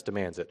justice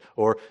demands it.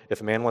 Or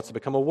if a man wants to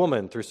become a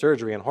woman through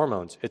surgery and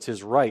hormones, it's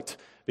his right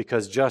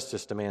because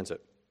justice demands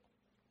it.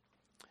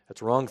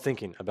 That's wrong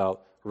thinking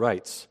about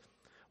rights.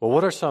 Well,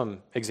 what are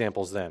some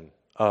examples then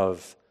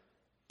of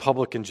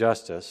public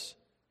injustice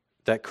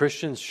that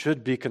Christians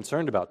should be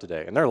concerned about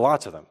today? And there are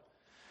lots of them.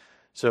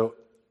 So,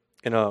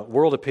 in a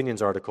World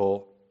Opinions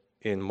article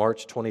in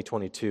March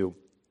 2022,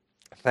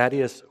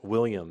 Thaddeus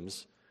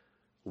Williams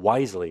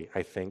wisely,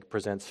 I think,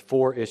 presents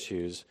 4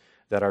 issues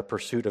that our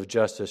pursuit of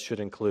justice should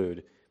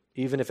include,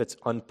 even if it's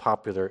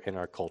unpopular in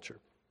our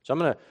culture. So I'm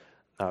going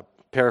to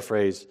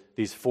paraphrase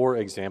these 4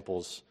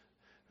 examples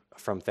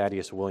from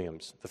Thaddeus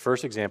Williams. The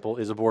first example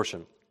is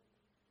abortion.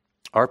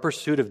 Our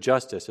pursuit of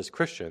justice as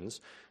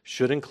Christians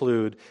should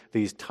include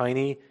these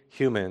tiny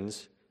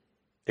humans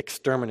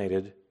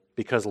exterminated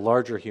because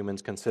larger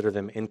humans consider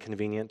them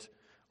inconvenient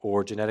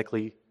or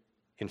genetically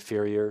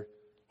inferior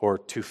or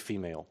too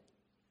female.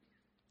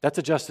 That's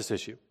a justice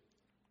issue.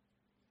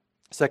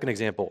 Second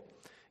example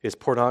is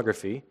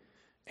pornography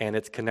and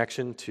its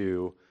connection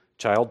to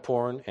child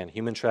porn and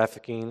human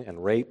trafficking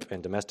and rape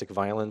and domestic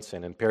violence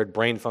and impaired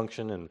brain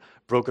function and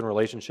broken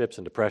relationships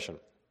and depression.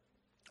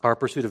 Our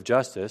pursuit of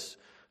justice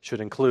should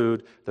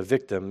include the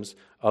victims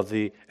of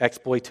the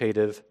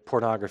exploitative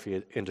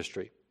pornography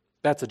industry.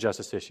 That's a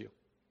justice issue.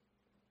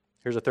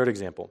 Here's a third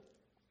example.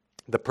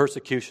 The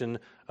persecution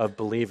of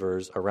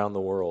believers around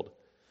the world.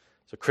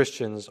 So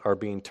Christians are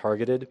being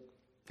targeted,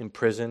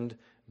 imprisoned,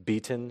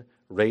 beaten,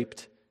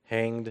 raped,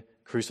 hanged,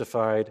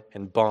 crucified,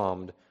 and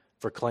bombed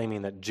for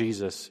claiming that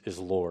Jesus is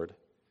Lord.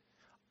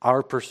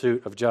 Our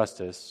pursuit of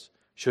justice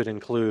should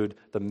include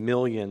the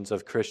millions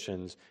of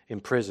Christians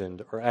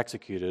imprisoned or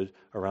executed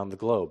around the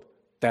globe.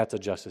 That's a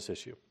justice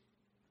issue.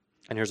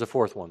 And here's a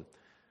fourth one.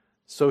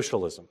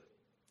 Socialism.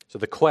 So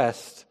the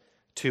quest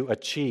to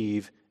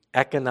achieve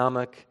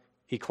economic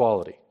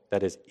equality,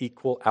 that is,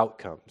 equal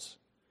outcomes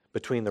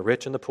between the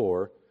rich and the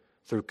poor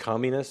through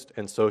communist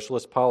and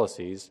socialist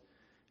policies,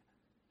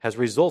 has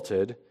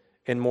resulted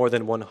in more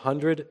than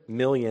 100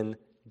 million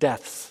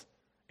deaths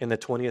in the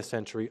 20th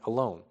century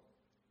alone.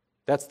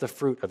 That's the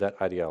fruit of that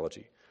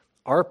ideology.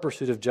 Our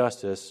pursuit of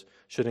justice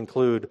should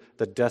include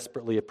the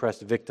desperately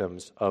oppressed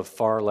victims of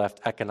far-left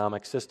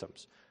economic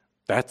systems.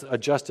 That's a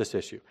justice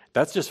issue.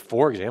 That's just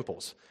 4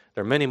 examples.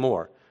 There are many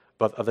more,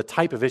 but of the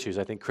type of issues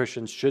I think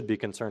Christians should be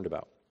concerned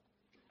about.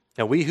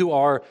 Now, we who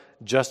are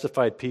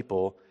justified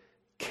people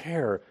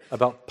care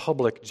about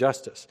public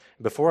justice.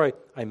 Before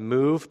I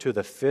move to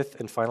the 5th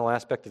and final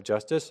aspect of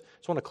justice, I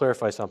just want to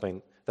clarify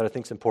something that I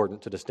think is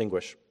important to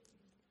distinguish.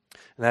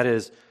 And that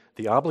is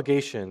the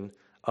obligation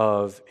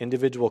of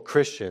individual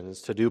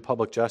Christians to do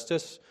public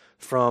justice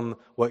from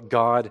what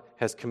God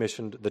has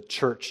commissioned the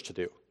church to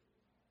do.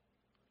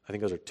 I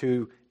think those are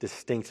 2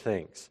 distinct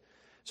things.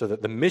 So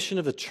that the mission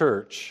of the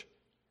church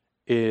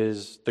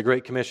is the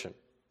Great Commission.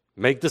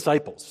 Make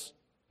disciples.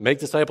 Make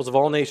disciples of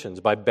all nations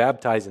by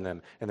baptizing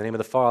them in the name of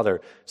the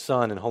Father,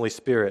 Son, and Holy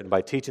Spirit, and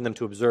by teaching them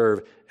to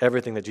observe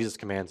everything that Jesus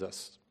commands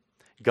us.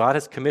 God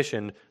has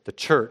commissioned the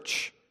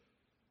church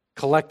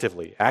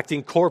collectively,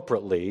 acting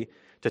corporately,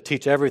 to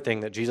teach everything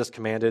that Jesus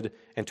commanded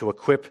and to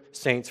equip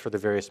saints for the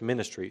various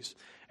ministries.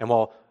 And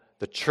while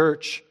the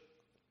church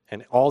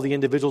and all the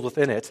individuals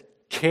within it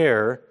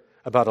care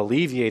about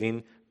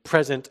alleviating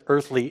present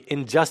earthly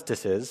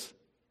injustices,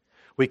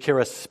 we care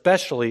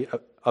especially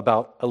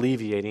about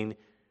alleviating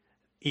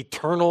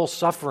eternal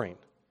suffering.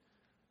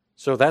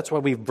 So that's why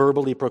we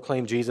verbally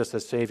proclaim Jesus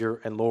as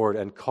Savior and Lord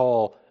and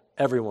call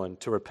everyone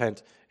to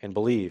repent and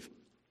believe.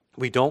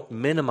 We don't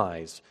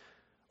minimize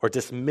or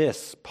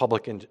dismiss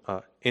public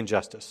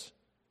injustice.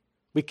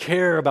 We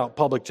care about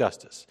public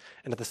justice.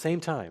 And at the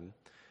same time,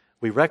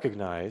 we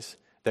recognize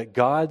that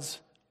God's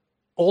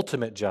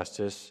ultimate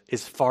justice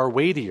is far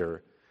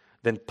weightier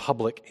than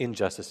public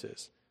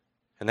injustices.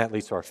 And that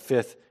leads to our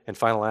 5th and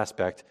final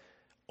aspect,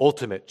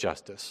 ultimate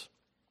justice.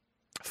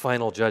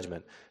 Final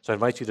judgment. So I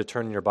invite you to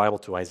turn in your Bible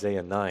to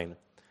Isaiah 9.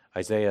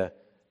 Isaiah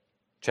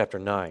chapter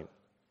 9.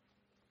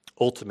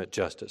 Ultimate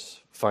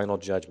justice. Final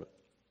judgment.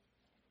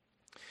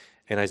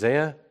 In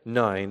Isaiah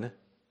 9,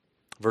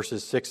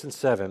 verses 6 and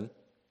 7,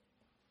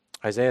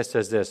 Isaiah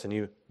says this, and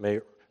you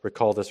may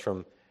recall this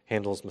from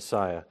Handel's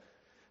Messiah.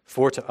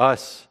 For to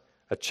us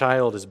a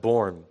child is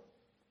born,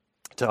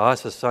 to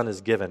us a son is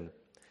given,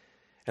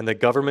 and the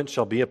government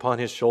shall be upon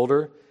his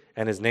shoulder,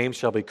 and his name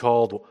shall be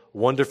called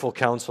Wonderful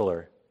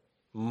Counselor,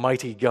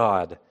 Mighty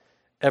God,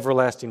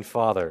 everlasting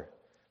Father,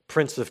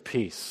 Prince of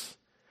Peace.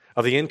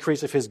 Of the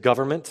increase of his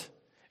government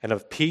and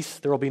of peace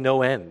there will be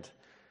no end,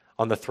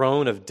 on the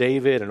throne of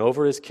David and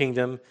over his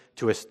kingdom,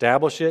 to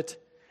establish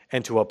it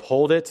and to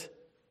uphold it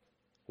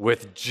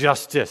with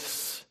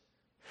justice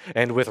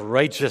and with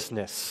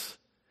righteousness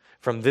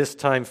from this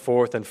time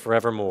forth and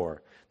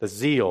forevermore. The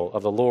zeal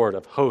of the Lord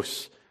of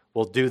hosts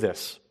will do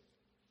this.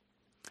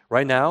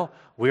 Right now,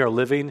 we are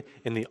living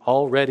in the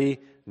already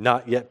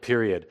not yet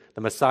period.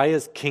 The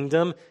Messiah's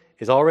kingdom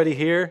is already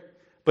here,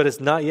 but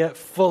it's not yet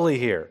fully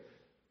here.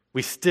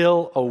 We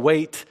still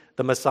await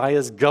the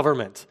Messiah's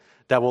government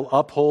that will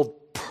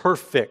uphold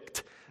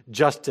perfect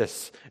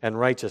justice and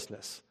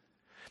righteousness.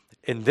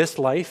 In this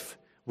life,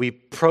 we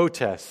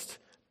protest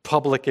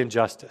public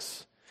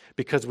injustice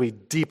because we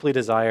deeply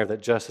desire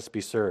that justice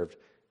be served.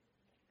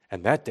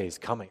 And that day is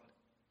coming.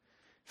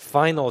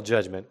 Final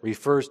judgment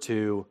refers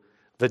to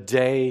the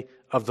day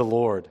of the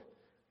Lord,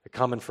 a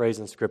common phrase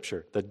in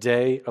Scripture, the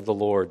day of the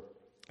Lord.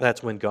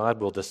 That's when God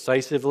will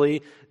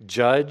decisively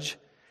judge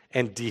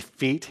and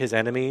defeat his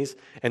enemies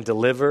and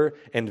deliver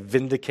and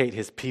vindicate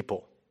his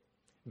people.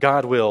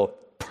 God will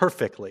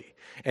perfectly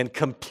and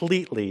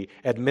completely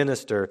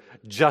administer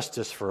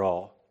justice for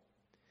all.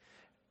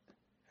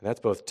 And that's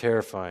both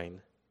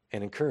terrifying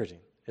and encouraging,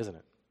 isn't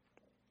it?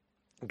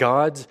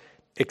 God's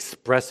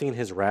expressing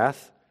his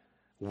wrath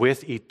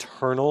with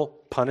eternal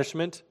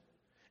punishment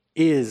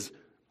is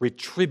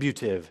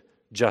retributive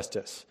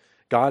justice.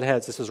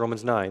 This is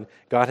Romans 9,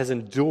 God has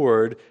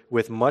endured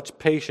with much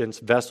patience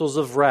vessels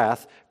of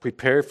wrath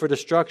prepared for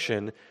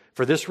destruction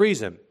for this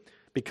reason,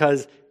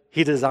 because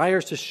he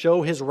desires to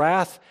show his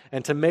wrath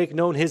and to make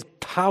known his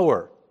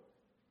power.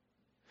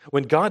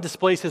 When God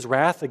displays his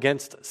wrath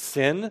against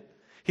sin,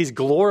 he's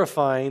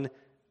glorifying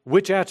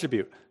which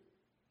attribute?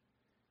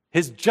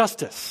 His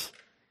justice.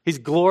 He's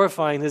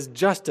glorifying his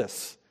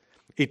justice.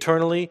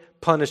 Eternally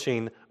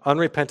punishing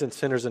unrepentant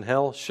sinners in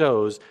hell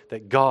shows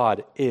that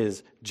God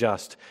is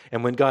just.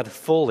 And when God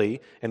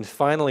fully and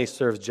finally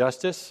serves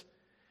justice,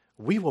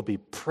 we will be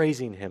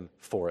praising him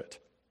for it.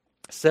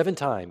 7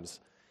 times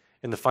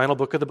in the final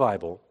book of the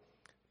Bible,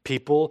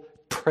 people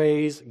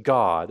praise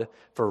God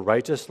for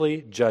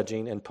righteously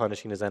judging and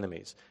punishing his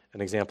enemies.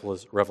 An example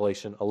is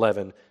Revelation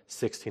 11,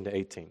 16 to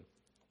 18.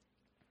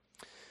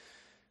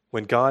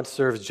 When God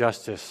serves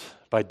justice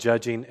by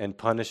judging and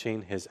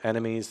punishing his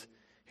enemies,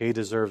 he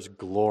deserves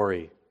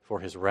glory for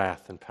his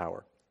wrath and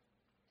power.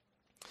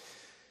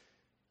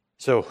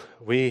 So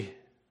we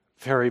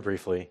very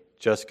briefly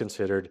just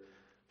considered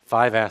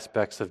 5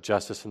 aspects of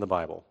justice in the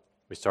Bible.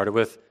 We started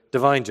with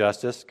divine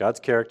justice, God's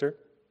character,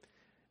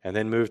 and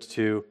then moved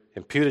to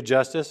imputed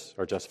justice,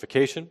 or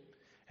justification,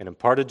 and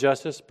imparted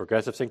justice,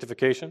 progressive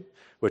sanctification,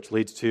 which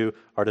leads to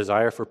our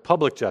desire for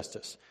public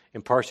justice,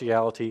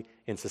 impartiality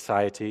in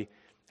society,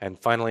 and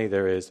finally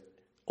there is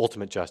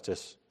ultimate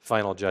justice,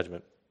 final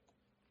judgment.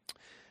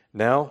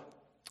 Now,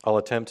 I'll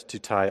attempt to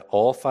tie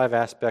all 5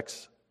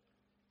 aspects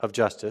of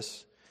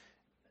justice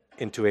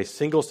into a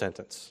single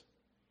sentence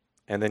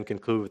and then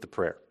conclude with a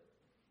prayer.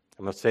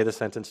 I'm going to say the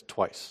sentence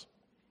twice.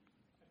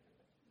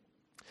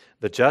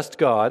 The just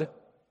God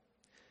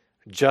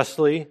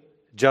justly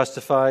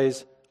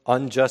justifies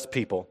unjust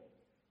people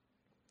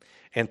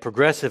and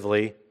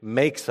progressively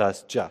makes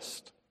us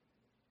just,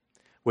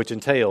 which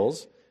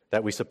entails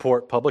that we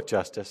support public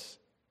justice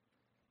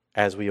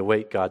as we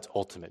await God's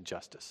ultimate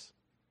justice.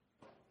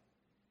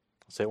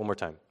 I'll say it one more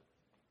time.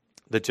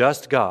 The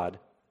just God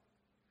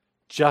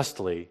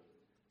justly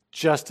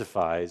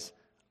justifies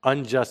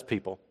unjust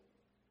people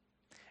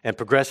and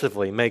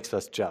progressively makes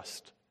us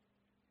just,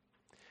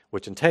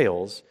 which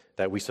entails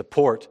that we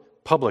support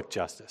public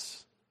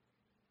justice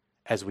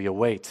as we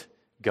await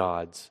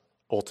God's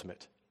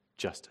ultimate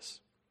justice.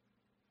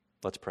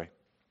 Let's pray.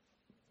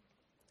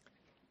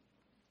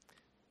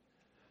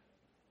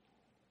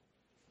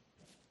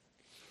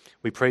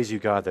 We praise you,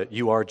 God, that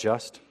you are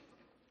just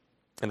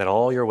and that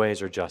all your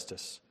ways are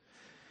justice.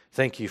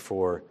 Thank you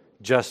for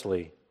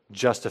justly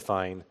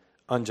justifying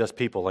unjust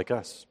people like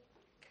us.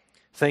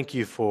 Thank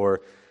you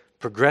for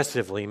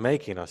progressively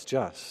making us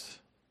just.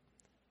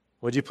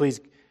 Would you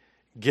please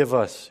give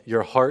us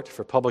your heart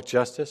for public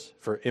justice,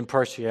 for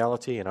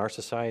impartiality in our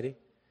society?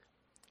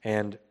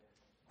 And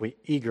we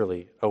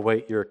eagerly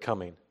await your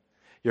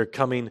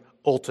coming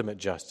ultimate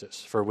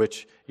justice, for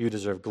which you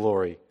deserve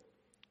glory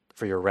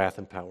for your wrath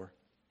and power.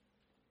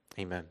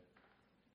 Amen.